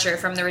departure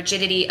from the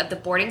rigidity of the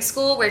boarding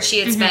school where she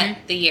had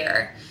spent the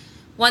year.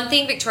 One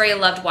thing Victoria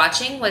loved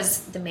watching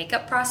was the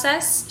makeup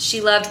process.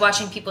 She loved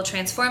watching people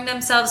transform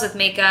themselves with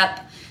makeup.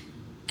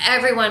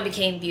 Everyone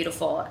became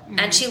beautiful.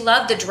 And she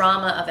loved the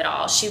drama of it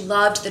all. She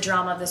loved the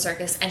drama of the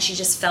circus, and she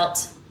just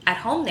felt at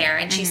home there.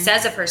 And she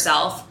says of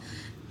herself,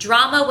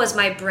 drama was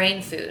my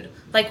brain food.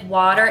 Like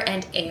water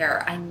and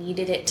air. I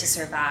needed it to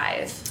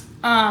survive.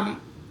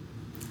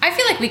 I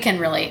feel like we can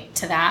relate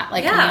to that.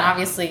 Like, I mean,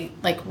 obviously,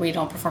 like, we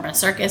don't perform in a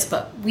circus,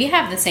 but we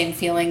have the same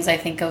feelings, I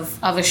think, of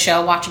a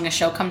show, watching a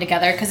show come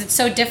together, because it's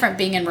so different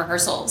being in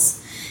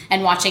rehearsals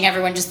and watching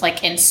everyone just,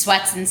 like, in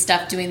sweats and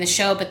stuff doing the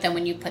show, but then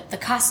when you put the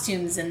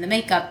costumes and the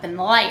makeup and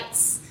the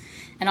lights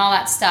and all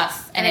that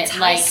stuff. And it's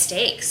high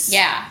stakes.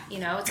 Yeah. You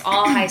know, it's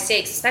all high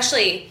stakes,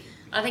 especially...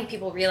 I don't think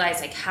people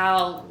realize, like,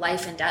 how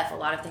life and death a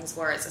lot of things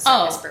were as a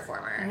circus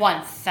performer. 1,000%. It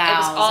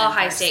was all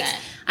high stakes.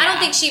 I don't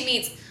think she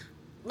means...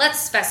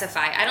 Let's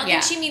specify. I don't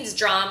think she means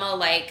drama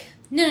like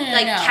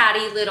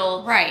catty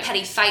little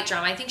petty fight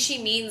drama. I think she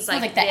means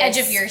like the edge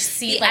of your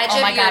seat. Like, oh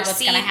my God,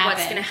 what's going to happen?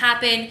 What's going to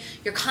happen?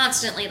 You're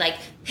constantly like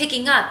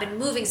picking up and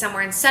moving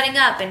somewhere and setting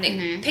up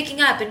and picking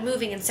up and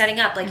moving and setting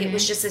up. Like it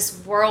was just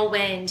this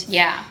whirlwind,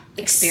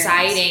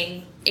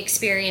 exciting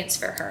experience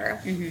for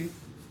her.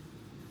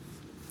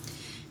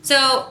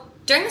 So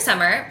during the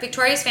summer,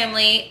 Victoria's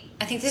family,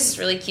 I think this is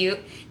really cute.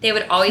 They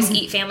would always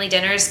eat family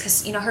dinners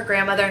because, you know, her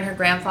grandmother and her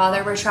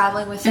grandfather were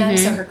traveling with them.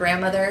 So her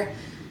grandmother,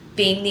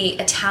 being the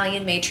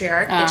Italian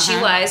matriarch that she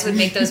was, would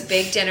make those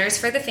big dinners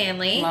for the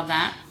family. Love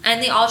that.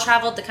 And they all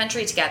traveled the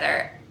country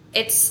together.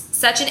 It's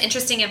such an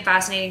interesting and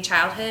fascinating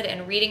childhood.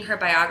 And reading her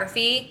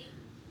biography,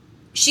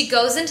 she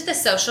goes into the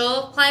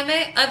social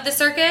climate of the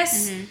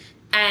circus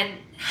and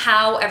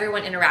how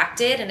everyone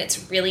interacted. And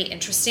it's really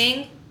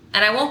interesting.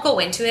 And I won't go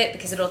into it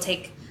because it'll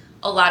take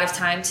a lot of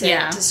time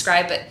to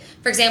describe. But,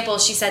 for example,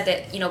 she said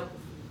that, you know,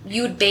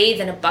 you would bathe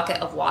in a bucket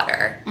of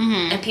water.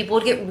 And people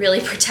would get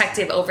really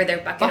protective over their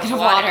bucket of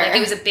water. Like, it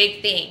was a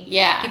big thing.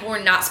 Yeah. People were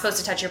not supposed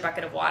to touch your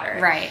bucket of water.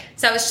 Right.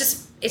 So it's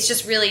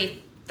just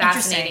really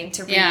fascinating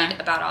to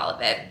read about all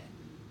of it.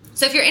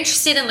 So if you're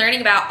interested in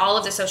learning about all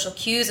of the social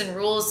cues and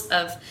rules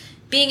of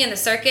being in the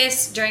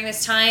circus during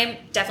this time,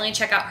 definitely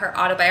check out her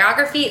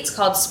autobiography. It's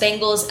called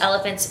Spangles,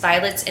 Elephants,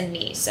 Violets, and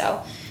Me.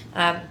 So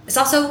it's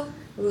also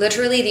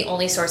literally the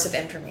only source of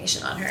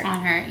information on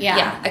her.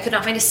 Yeah. I could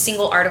not find a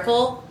single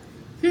article.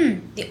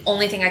 The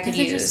only thing I could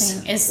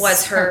use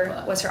was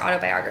her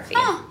autobiography.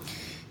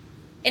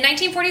 In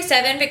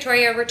 1947,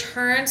 Victoria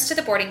returns to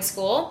the boarding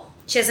school.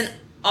 She has an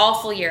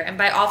awful year. And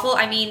by awful,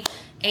 I mean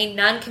a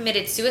nun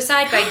committed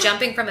suicide by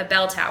jumping from a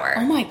bell tower.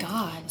 Oh my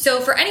God.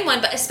 So for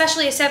anyone, but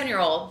especially a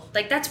 7-year-old,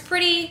 like that's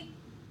pretty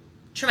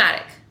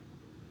traumatic.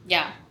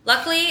 Yeah.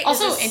 Luckily,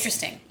 also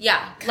interesting.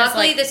 Yeah.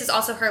 Luckily, this is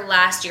also her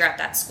last year at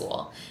that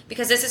school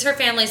because this is her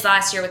family's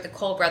last year with the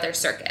Cole Brothers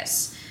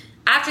Circus.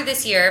 After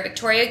this year,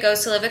 Victoria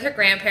goes to live with her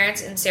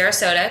grandparents in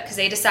Sarasota because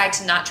they decide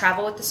to not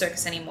travel with the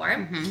circus anymore.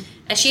 Mm-hmm.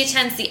 And she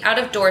attends the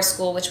out-of-door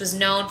school, which was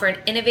known for an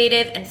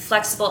innovative and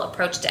flexible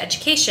approach to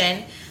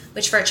education,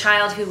 which for a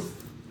child who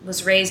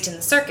was raised in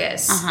the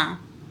circus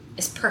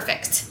is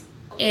perfect.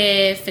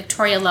 If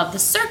Victoria loved the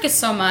circus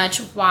so much,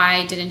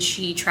 why didn't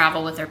she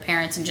travel with her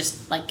parents and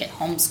just like get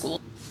homeschooled?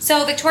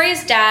 So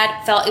Victoria's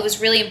dad felt it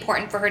was really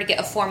important for her to get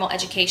a formal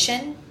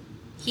education.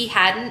 He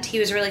hadn't. He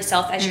was really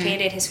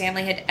self-educated. His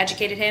family had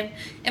educated him.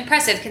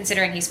 Impressive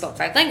considering he spoke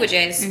 5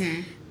 languages.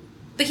 Mm-hmm.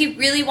 But he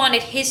really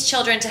wanted his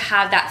children to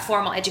have that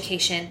formal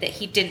education that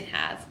he didn't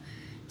have.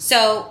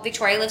 So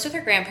Victoria lives with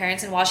her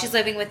grandparents, and while she's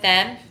living with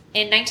them,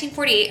 in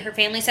 1948, her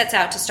family sets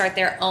out to start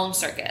their own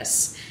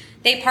circus.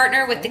 They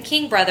partner with the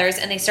King Brothers,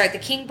 and they start the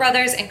King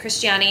Brothers and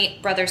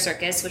Cristiani Brothers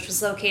Circus, which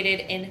was located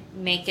in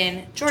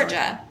Macon,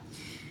 Georgia.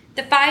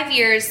 The 5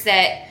 years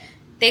that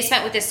they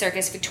spent with this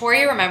circus,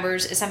 Victoria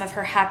remembers as some of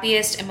her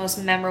happiest and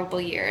most memorable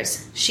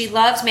years. She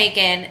loved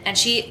Macon, and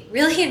she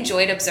really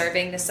enjoyed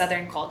observing the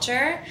Southern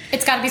culture.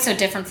 It's got to be so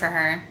different for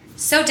her.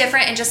 So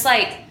different, and just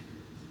like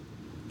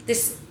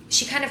this,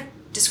 she kind of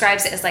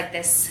describes it as like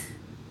this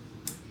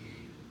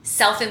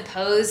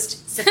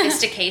self-imposed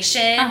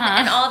sophistication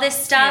and all this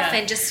stuff,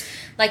 and just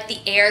like the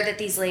air that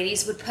these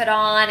ladies would put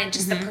on, and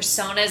just the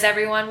personas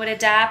everyone would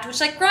adapt, which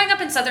like growing up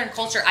in Southern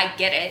culture, I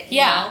get it,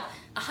 you know?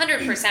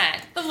 100%.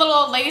 The little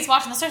old ladies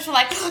watching the circus were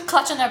like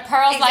clutching their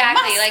pearls.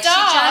 Exactly. Like she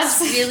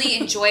just really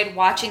enjoyed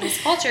watching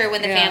this culture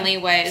when the family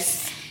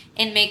was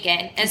in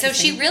Macon. And so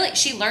she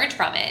learned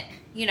from it.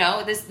 You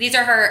know, these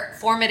are her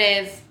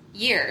formative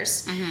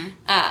years. Mm-hmm.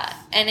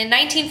 And in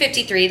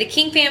 1953, the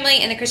King family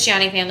and the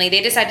Cristiani family,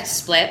 they decided to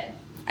split.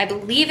 I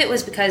believe it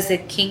was because the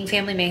King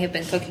family may have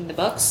been cooking the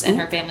books and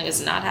her family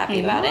was not happy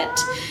about it.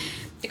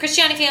 The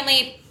Cristiani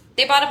family,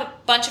 they bought up a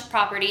bunch of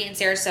property in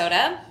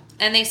Sarasota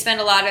and they spent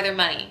a lot of their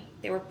money.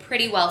 They were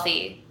pretty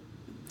wealthy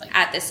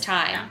at this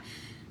time. Yeah.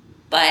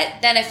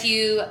 But then a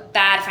few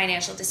bad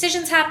financial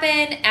decisions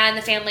happen, and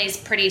the family's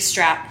pretty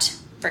strapped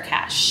for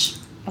cash.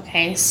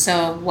 Okay,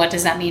 so what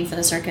does that mean for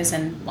the circus,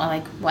 and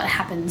like what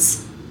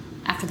happens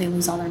after they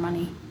lose all their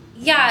money?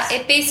 Yeah,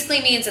 it basically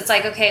means it's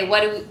like, okay,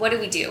 what do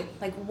we do?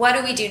 Like, what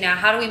do we do now?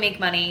 How do we make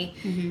money?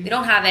 Mm-hmm. We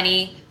don't have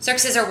any.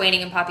 Circuses are waning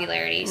in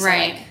popularity. So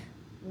like,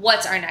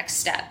 what's our next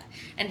step?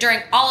 And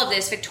during all of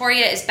this,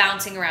 Victoria is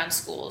bouncing around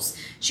schools.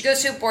 She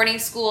goes to a boarding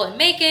school in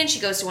Macon. She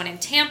goes to one in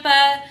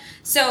Tampa.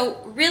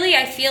 So really,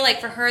 I feel like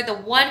for her, the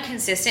one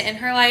consistent in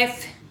her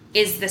life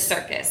is the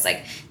circus.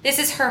 Like, this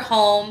is her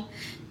home.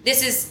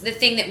 This is the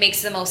thing that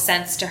makes the most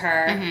sense to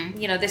her. Mm-hmm.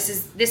 You know, this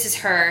is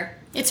her.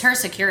 It's her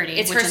security.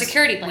 It's her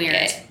security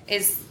blanket.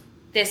 Is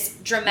this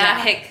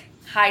dramatic,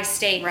 high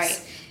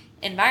stakes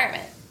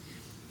environment.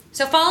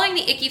 So following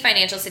the icky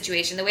financial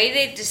situation, the way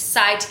they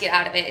decide to get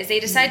out of it is they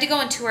decide to go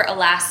and tour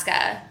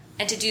Alaska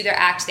and to do their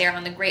act there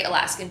on the Great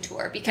Alaskan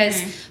Tour.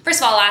 Because,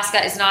 first of all,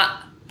 Alaska is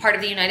not part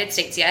of the United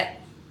States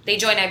yet. They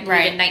joined, I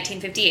believe, in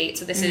 1958.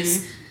 So this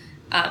is,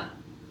 I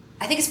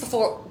think it's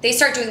before, they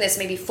start doing this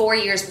maybe 4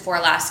 years before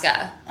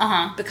Alaska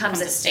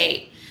becomes a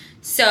state.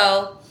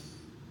 So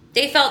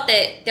they felt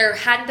that there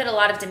hadn't been a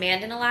lot of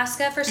demand in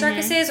Alaska for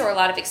circuses or a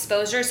lot of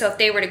exposure. So if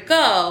they were to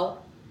go,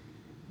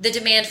 the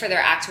demand for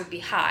their act would be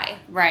high.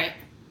 Right.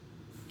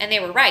 And they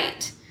were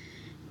right.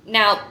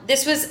 Now,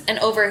 this was an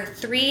over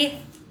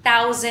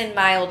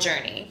 3,000-mile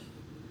journey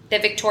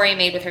that Victoria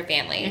made with her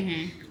family.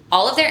 Mm-hmm.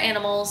 All of their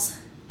animals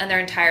and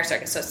their entire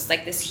circus. So it's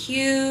like this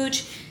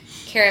huge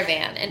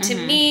caravan. And to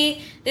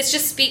me, this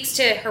just speaks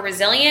to her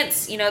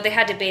resilience. You know, they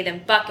had to bathe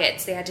in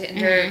buckets. They had to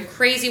endure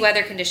crazy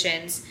weather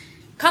conditions.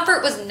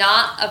 Comfort was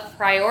not a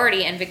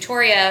priority. And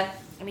Victoria,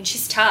 I mean,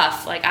 she's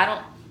tough. Like, I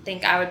don't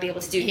think I would be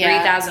able to do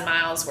 3,000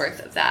 miles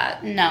worth of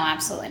that. No,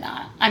 absolutely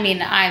not. I mean,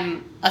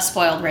 I'm a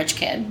spoiled rich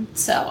kid,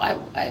 so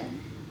I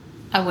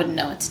wouldn't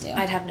know what to do.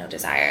 I'd have no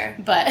desire.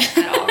 But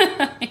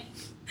at all.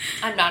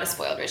 I'm not a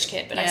spoiled rich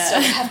kid, but I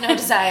still have no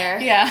desire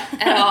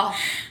at all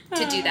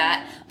to do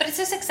that. But it's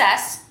a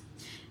success.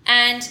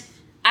 And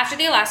after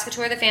the Alaska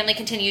tour, the family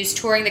continues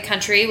touring the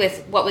country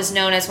with what was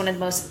known as one of the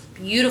most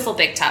beautiful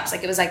big tops.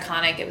 Like, it was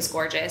iconic. It was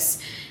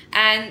gorgeous.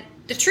 And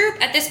the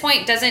troupe at this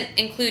point doesn't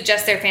include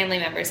just their family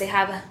members. They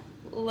have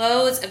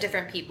loads of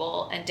different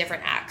people and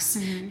different acts.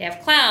 Mm-hmm. They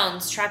have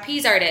clowns,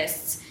 trapeze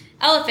artists,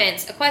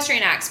 elephants,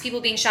 equestrian acts,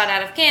 people being shot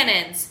out of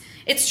cannons.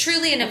 It's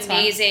truly an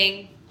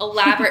amazing,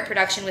 elaborate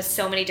production with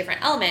so many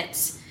different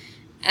elements.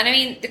 And I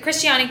mean, the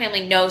Cristiani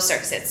family knows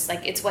circuses.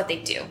 Like, it's what they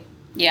do.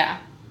 Yeah.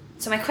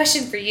 So my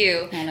question for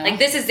you, like,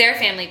 this is their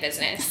family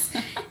business.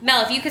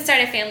 Mel, if you could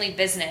start a family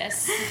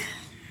business,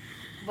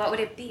 What would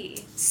it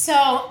be?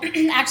 So,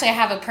 actually, I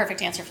have a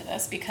perfect answer for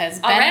this because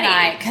Ben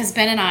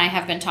and I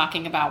have been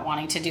talking about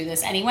wanting to do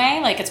this anyway.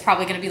 Like, it's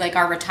probably going to be like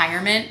our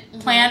retirement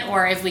plan,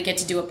 or if we get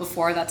to do it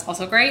before, that's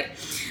also great.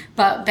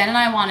 But Ben and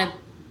I want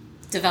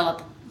to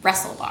develop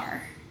Wrestle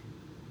Bar.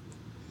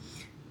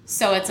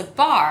 So it's a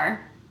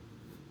bar.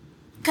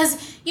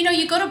 Because, you know,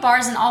 you go to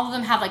bars and all of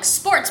them have, like,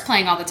 sports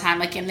playing all the time.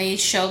 Like, and they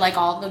show, like,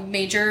 all the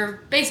major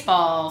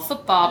baseball,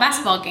 football,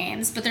 basketball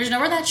games. But there's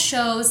nowhere that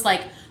shows,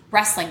 like,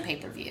 wrestling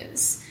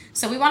pay-per-views.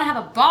 So we want to have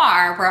a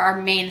bar where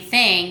our main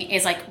thing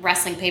is, like,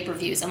 wrestling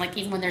pay-per-views. And, like,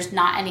 even when there's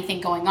not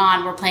anything going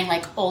on, we're playing,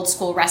 like,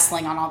 old-school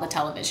wrestling on all the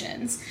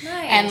televisions.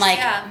 Nice, and, like,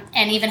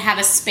 and even have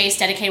a space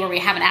dedicated where we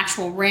have an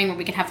actual ring where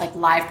we can have, like,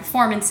 live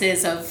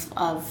performances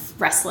of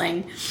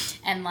wrestling.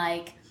 And,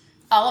 like...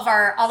 All of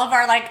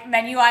our like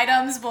menu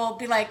items will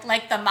be like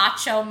the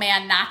Macho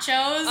Man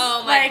nachos.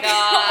 Oh my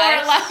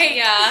god! Or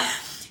like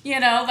you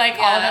know, like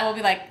all of it will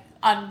be like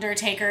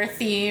Undertaker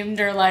themed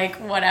or like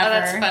whatever. Oh,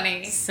 that's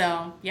funny.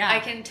 So yeah, I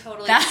can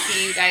totally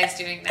see you guys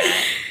doing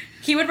that.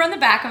 He would run the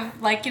back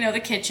of like, you know, the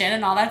kitchen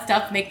and all that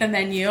stuff, make the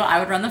menu. I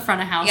would run the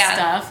front of house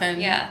stuff,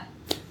 and it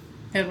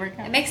would work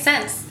out. It makes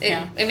sense.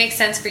 It makes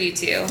sense for you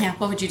too. Yeah.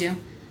 What would you do?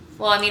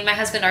 Well, I mean, my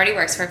husband already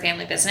works for a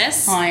family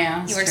business. Oh,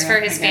 yeah. He works for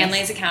his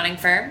family's accounting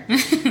firm.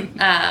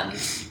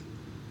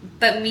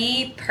 But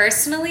me,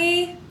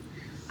 personally,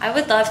 I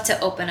would love to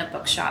open a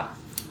bookshop.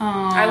 Oh,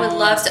 I would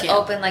love to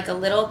open, like, a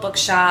little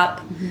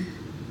bookshop.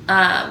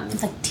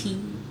 With, like, tea.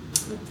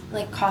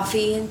 Like,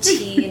 coffee and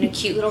tea and a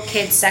cute little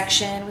kids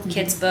section with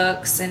kids'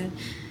 books. And,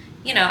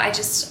 you know, I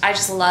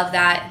just love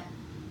that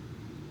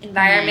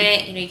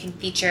environment. You know, you can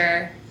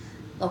feature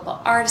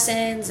local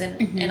artisans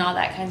and all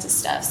that kinds of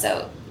stuff.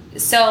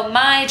 So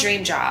my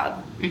dream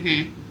job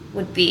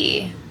would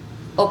be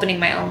opening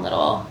my own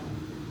little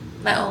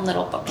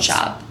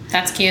bookshop.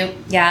 That's cute.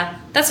 Yeah,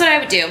 that's what I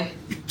would do.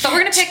 But we're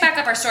gonna pick back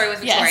up our story with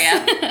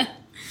Victoria, yes.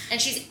 And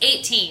she's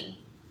 18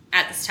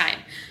 at this time.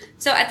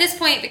 So at this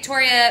point,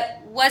 Victoria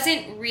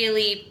wasn't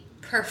really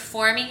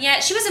performing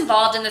yet. She was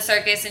involved in the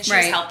circus and she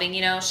was helping.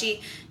 You know,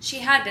 she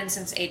had been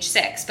since age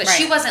 6, but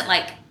she wasn't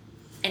like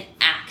an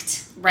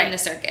act in the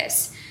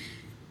circus.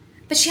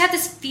 But she had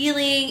this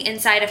feeling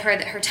inside of her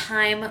that her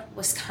time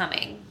was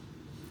coming.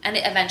 And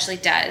it eventually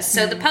does.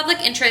 So the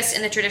public interest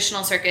in the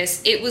traditional circus,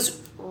 it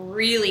was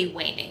really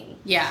waning.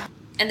 Yeah.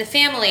 And the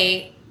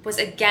family was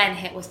again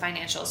hit with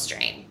financial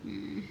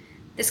strain.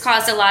 This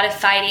caused a lot of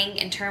fighting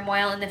and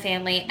turmoil in the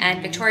family,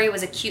 and Victoria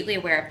was acutely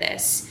aware of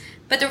this.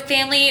 But the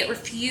family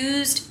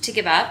refused to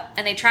give up,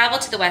 and they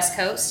traveled to the West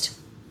Coast,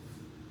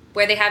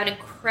 where they have an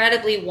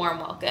incredibly warm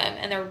welcome,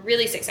 and they're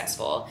really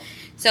successful.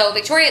 So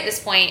Victoria at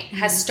this point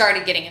has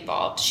started getting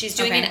involved. She's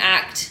doing an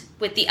act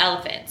with the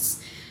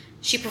elephants.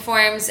 She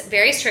performs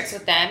various tricks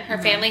with them. Her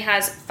family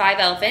has 5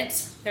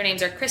 elephants. Their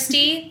names are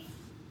Christy,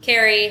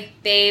 Carrie,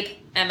 Babe,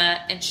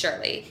 Emma, and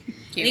Shirley.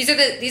 These are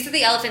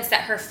the elephants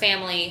that her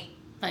family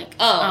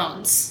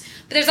owns.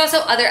 But there's also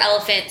other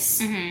elephants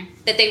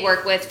that they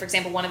work with. For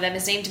example, one of them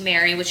is named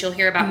Mary, which you'll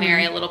hear about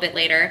Mary a little bit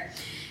later.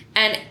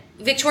 And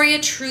Victoria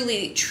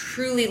truly,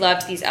 truly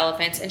loved these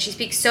elephants, and she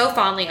speaks so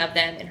fondly of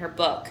them in her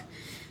book.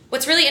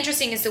 What's really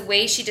interesting is the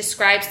way she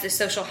describes the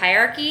social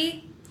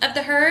hierarchy of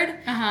the herd.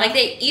 Like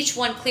each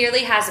one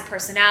clearly has a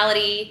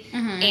personality,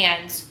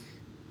 and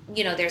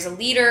you know, there's a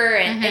leader,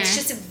 and it's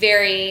just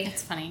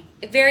it's funny,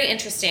 very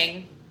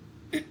interesting.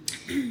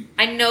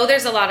 I know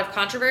there's a lot of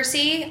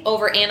controversy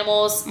over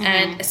animals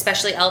and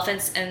especially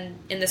elephants and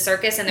in the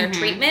circus and their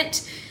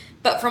treatment,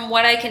 but from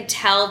what I can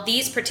tell,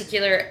 these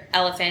particular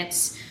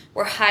elephants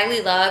were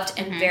highly loved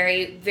and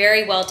very,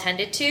 very well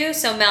tended to.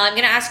 So, Mel, I'm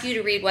going to ask you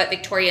to read what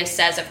Victoria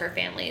says of her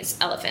family's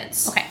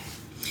elephants. Okay.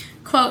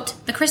 Quote,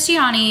 "The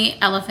Cristiani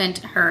elephant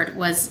herd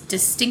was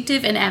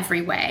distinctive in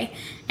every way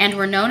and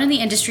were known in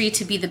the industry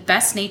to be the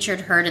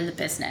best-natured herd in the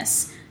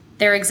business.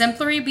 Their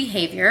exemplary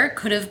behavior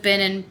could have been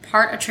in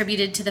part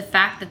attributed to the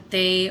fact that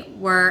they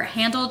were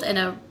handled in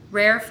a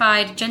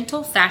rarefied,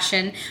 gentle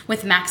fashion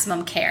with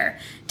maximum care.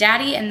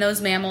 Daddy and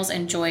those mammals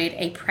enjoyed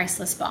a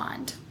priceless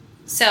bond."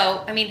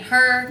 So, I mean,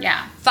 her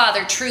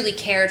father truly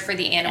cared for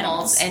the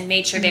animals and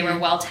made sure they were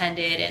well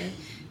tended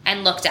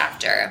and looked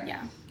after.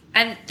 Yeah.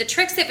 And the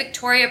tricks that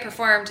Victoria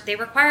performed, they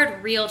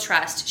required real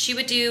trust. She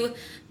would do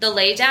the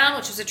lay down,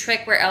 which was a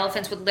trick where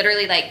elephants would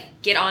literally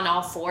like get on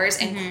all fours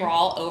and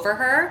crawl over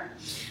her.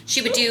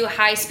 She would do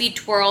high-speed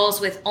twirls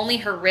with only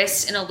her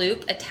wrist in a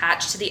loop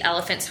attached to the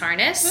elephant's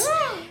harness.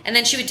 And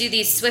then she would do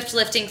these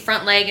swift-lifting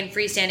front leg and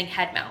freestanding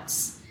head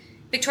mounts.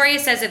 Victoria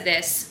says of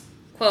this,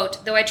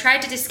 quote, "Though I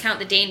tried to discount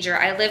the danger,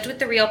 I lived with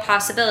the real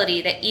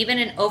possibility that even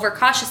an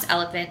overcautious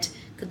elephant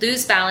could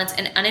lose balance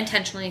and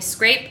unintentionally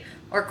scrape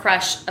or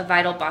crush a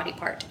vital body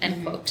part,"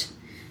 end quote.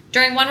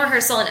 During one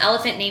rehearsal, an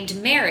elephant named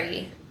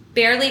Mary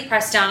barely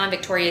pressed down on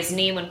Victoria's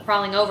knee when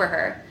crawling over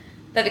her,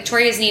 but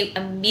Victoria's knee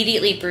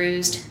immediately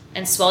bruised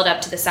and swelled up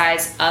to the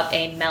size of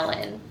a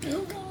melon.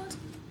 Oh, God.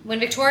 When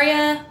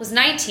Victoria was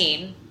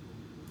 19,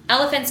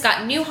 elephants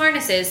got new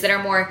harnesses that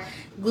are more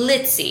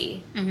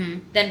glitzy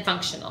than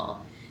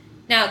functional.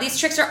 Now, these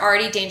tricks are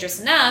already dangerous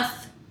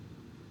enough,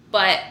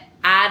 but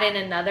add in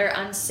another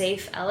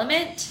unsafe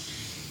element,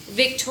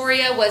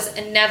 Victoria was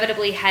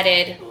inevitably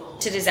headed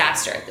to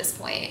disaster at this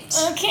point.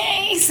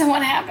 Okay, so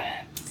what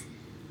happened?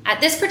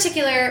 At this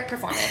particular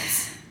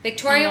performance,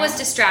 Victoria was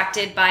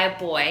distracted by a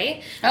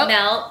boy. Oh.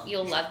 Mel,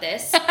 you'll love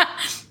this.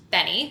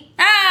 Benny.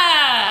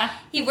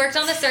 He worked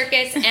on the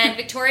circus, and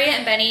Victoria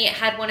and Benny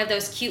had one of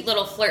those cute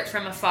little flirt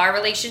from afar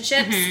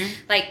relationships.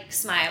 Like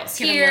smiles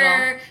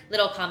here,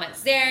 little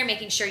comments there,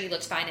 making sure you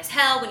looked fine as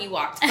hell when you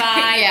walked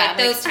by, like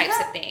those types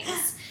of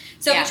things.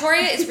 So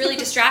Victoria is really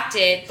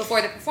distracted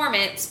before the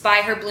performance by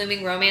her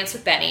blooming romance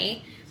with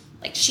Benny.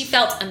 Like, she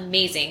felt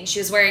amazing. She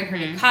was wearing her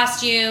new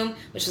costume,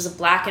 which was a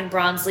black and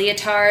bronze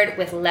leotard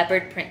with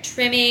leopard print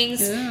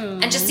trimmings. Ooh.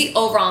 And just the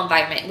overall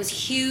environment. It was a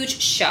huge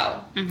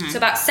show. So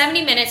about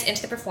 70 minutes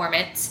into the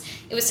performance,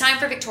 it was time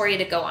for Victoria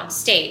to go on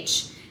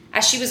stage.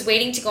 As she was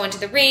waiting to go into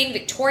the ring,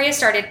 Victoria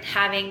started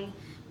having,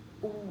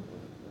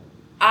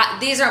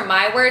 these are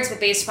my words, but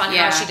based upon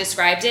how she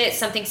described it,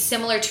 something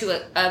similar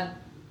to a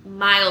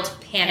mild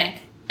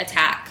panic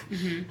attack.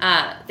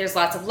 There's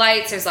lots of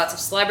lights, there's lots of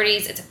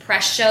celebrities, it's a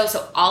press show,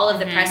 so all of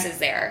the press is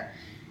there.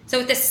 So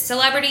with the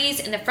celebrities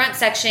in the front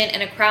section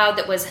and a crowd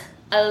that was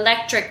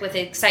electric with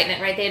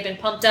excitement, right? They had been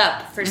pumped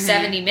up for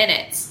 70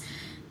 minutes.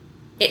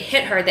 It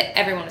hit her that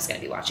everyone was going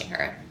to be watching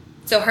her.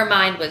 So her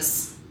mind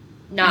was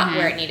not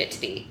where it needed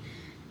to be.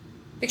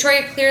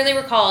 Victoria clearly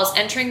recalls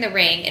entering the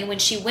ring, and when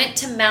she went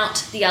to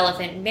mount the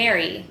elephant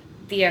Mary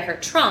via her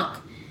trunk,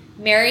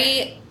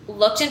 Mary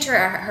looked into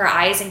her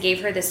eyes and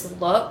gave her this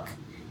look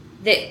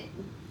that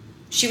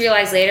she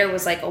realized later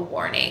was like a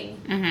warning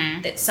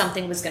that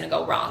something was going to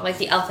go wrong. Like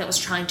the elephant was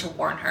trying to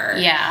warn her.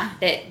 Yeah.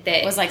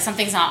 That was like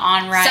something's not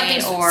on right.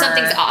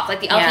 Something's off.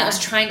 Like the elephant was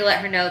trying to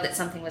let her know that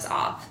something was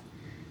off.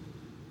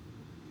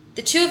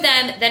 The two of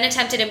them then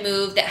attempted a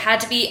move that had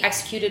to be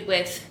executed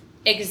with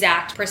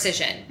exact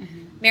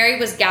precision. Mary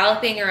was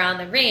galloping around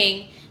the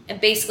ring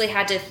and basically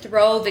had to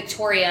throw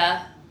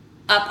Victoria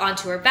up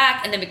onto her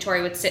back, and then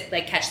Victoria would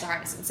catch the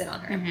harness and sit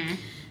on her.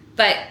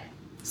 But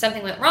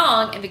something went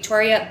wrong, and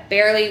Victoria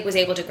barely was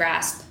able to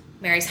grasp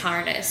Mary's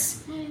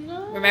harness. Oh,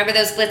 no. Remember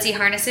those glitzy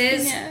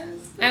harnesses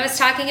I was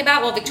talking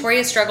about? Well,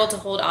 Victoria struggled to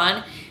hold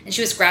on, and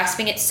she was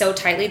grasping it so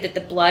tightly that the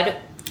blood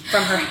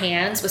from her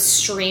hands was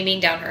streaming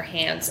down her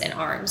hands and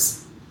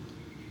arms.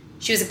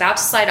 She was about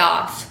to slide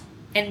off,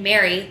 and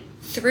Mary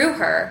threw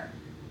her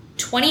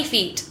 20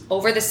 feet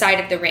over the side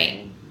of the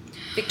ring.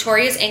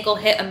 Victoria's ankle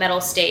hit a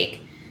metal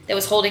stake that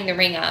was holding the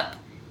ring up,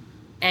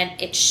 and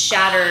it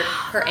shattered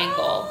her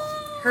ankle.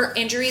 Her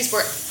injuries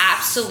were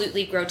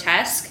absolutely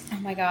grotesque. Oh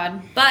my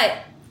God.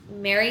 But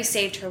Mary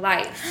saved her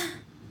life.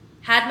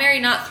 Had Mary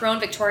not thrown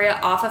Victoria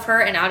off of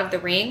her and out of the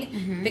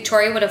ring,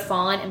 Victoria would have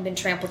fallen and been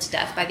trampled to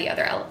death by the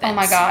other elephants. Oh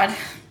my God.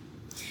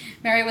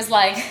 Mary was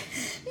like,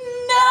 no!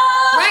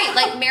 Right,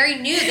 like Mary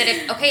knew that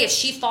if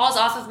she falls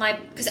off of my...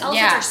 Because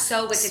elephants are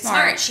so wicked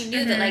smart. She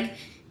knew that, like,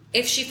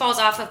 if she falls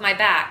off of my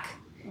back,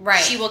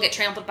 she will get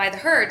trampled by the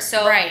herd.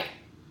 So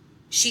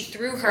she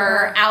threw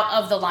her out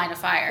of the line of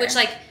fire. Which,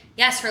 like...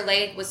 Yes, her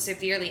leg was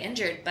severely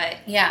injured, but...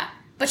 Yeah.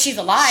 But she's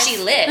alive. She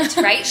lived,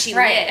 right? She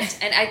lived.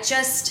 And I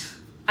just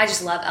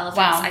love elephants.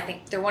 Wow. I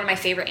think they're one of my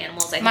favorite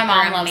animals. I think my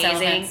mom loves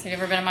elephants. Have you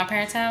ever been to my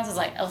parents' house? It's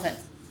like,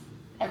 elephants.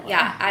 Everywhere.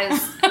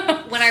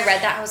 Yeah. When I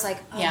read that, I was like,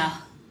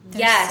 oh,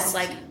 yes. So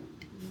like,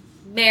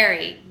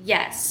 Mary,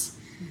 yes.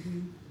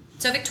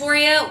 So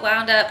Victoria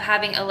wound up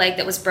having a leg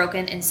that was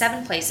broken in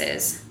 7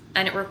 places,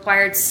 and it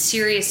required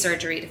serious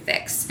surgery to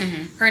fix.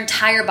 Her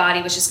entire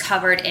body was just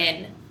covered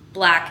in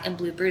black and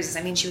blue bruises.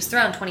 I mean, she was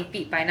thrown 20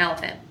 feet by an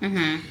elephant.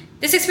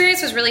 This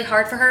experience was really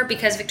hard for her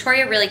because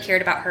Victoria really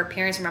cared about her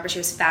appearance. Remember, she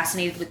was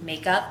fascinated with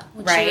makeup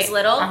when she was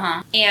little.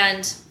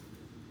 And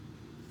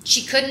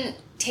she couldn't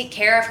take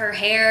care of her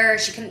hair.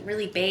 She couldn't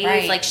really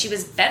bathe. Like, she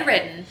was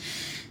bedridden.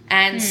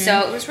 And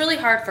so it was really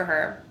hard for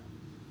her.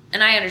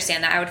 And I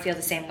understand that. I would feel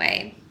the same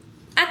way.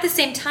 At the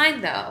same time,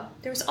 though,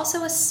 there was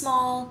also a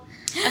small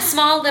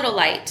little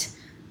light.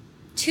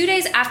 2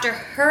 days after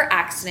her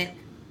accident,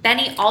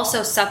 Benny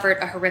also suffered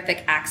a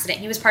horrific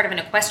accident. He was part of an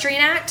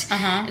equestrian act,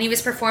 and he was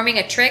performing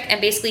a trick,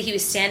 and basically he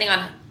was standing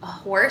on a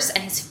horse,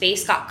 and his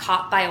face got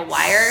caught by a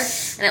wire,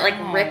 and it,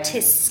 like, ripped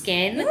his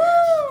skin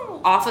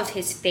off of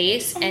his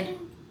face, and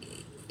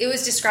it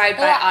was described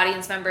by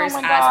audience members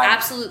as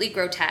absolutely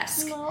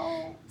grotesque.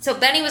 So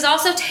Benny was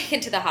also taken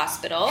to the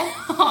hospital.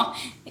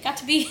 They got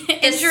to be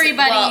injury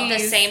buddies. Well, the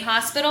same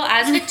hospital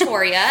as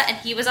Victoria, and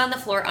he was on the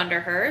floor under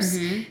hers.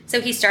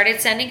 So he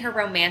started sending her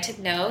romantic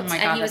notes,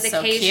 and he was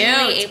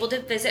occasionally able to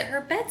visit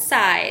her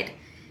bedside.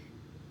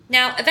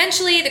 Now,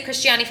 eventually, the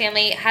Cristiani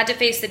family had to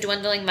face the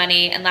dwindling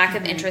money and lack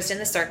of interest in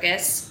the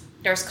circus.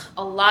 There's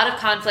a lot of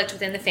conflict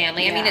within the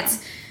family. I mean,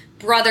 it's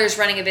brothers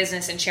running a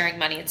business and sharing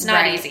money. It's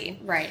not easy.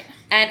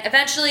 And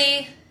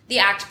eventually, the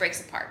act breaks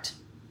apart.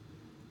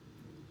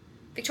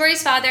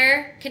 Victoria's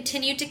father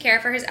continued to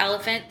care for his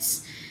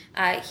elephants.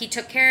 He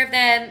took care of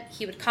them.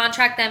 He would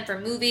contract them for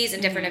movies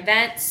and different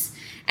events.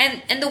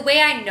 And the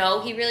way I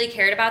know he really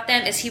cared about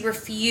them is he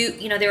refused,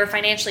 they were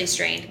financially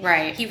strained.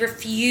 Right. He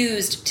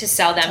refused to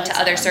sell them to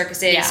other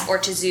circuses or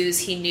to zoos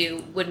he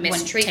knew would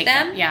mistreat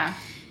them. Yeah.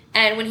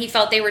 And when he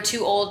felt they were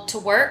too old to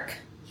work,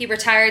 he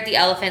retired the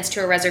elephants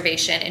to a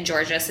reservation in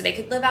Georgia so they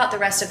could live out the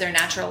rest of their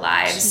natural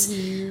lives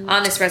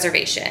on this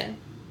reservation.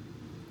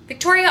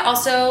 Victoria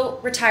also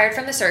retired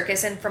from the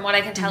circus, and from what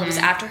I can tell, it was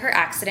after her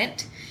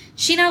accident.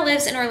 She now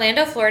lives in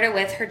Orlando, Florida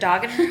with her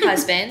dog and her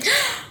husband,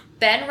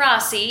 Ben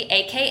Rossi,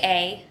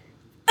 a.k.a.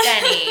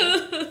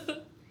 Benny.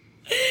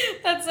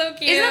 That's so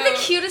cute. Isn't that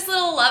the cutest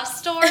little love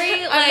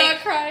story? I'm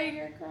not crying,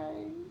 you're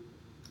crying.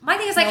 My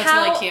thing is it's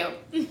really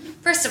cute.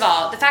 First of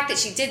all, the fact that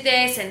she did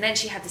this and then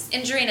she had this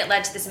injury and it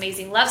led to this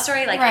amazing love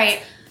story.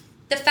 Right.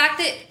 The fact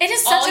that it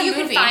is all such a you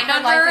movie. can find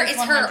on her is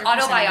her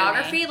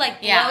autobiography,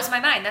 blows my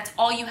mind. That's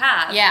all you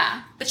have.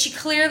 Yeah. But she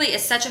clearly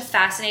is such a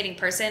fascinating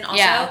person.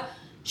 Also,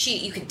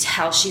 you can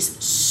tell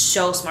she's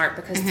so smart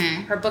because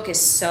her book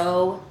is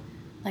so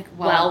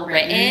well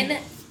written.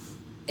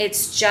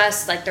 It's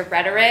just the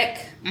rhetoric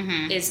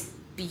is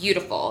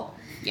beautiful.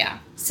 Yeah.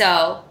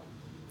 So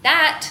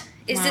that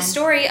is the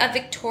story of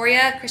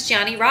Victoria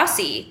Cristiani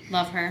Rossi.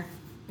 Love her.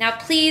 Now,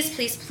 please,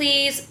 please,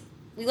 please,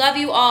 we love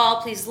you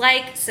all. Please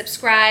like,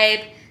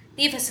 subscribe,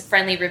 leave us a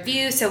friendly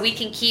review so we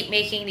can keep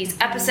making these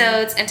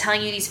episodes and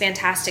telling you these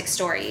fantastic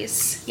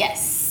stories.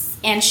 Yes.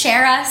 And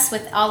share us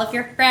with all of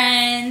your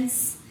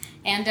friends.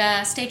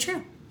 And stay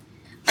true.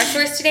 Our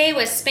source today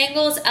was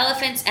Spangles,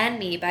 Elephants, and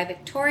Me by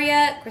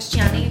Victoria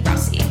Cristiani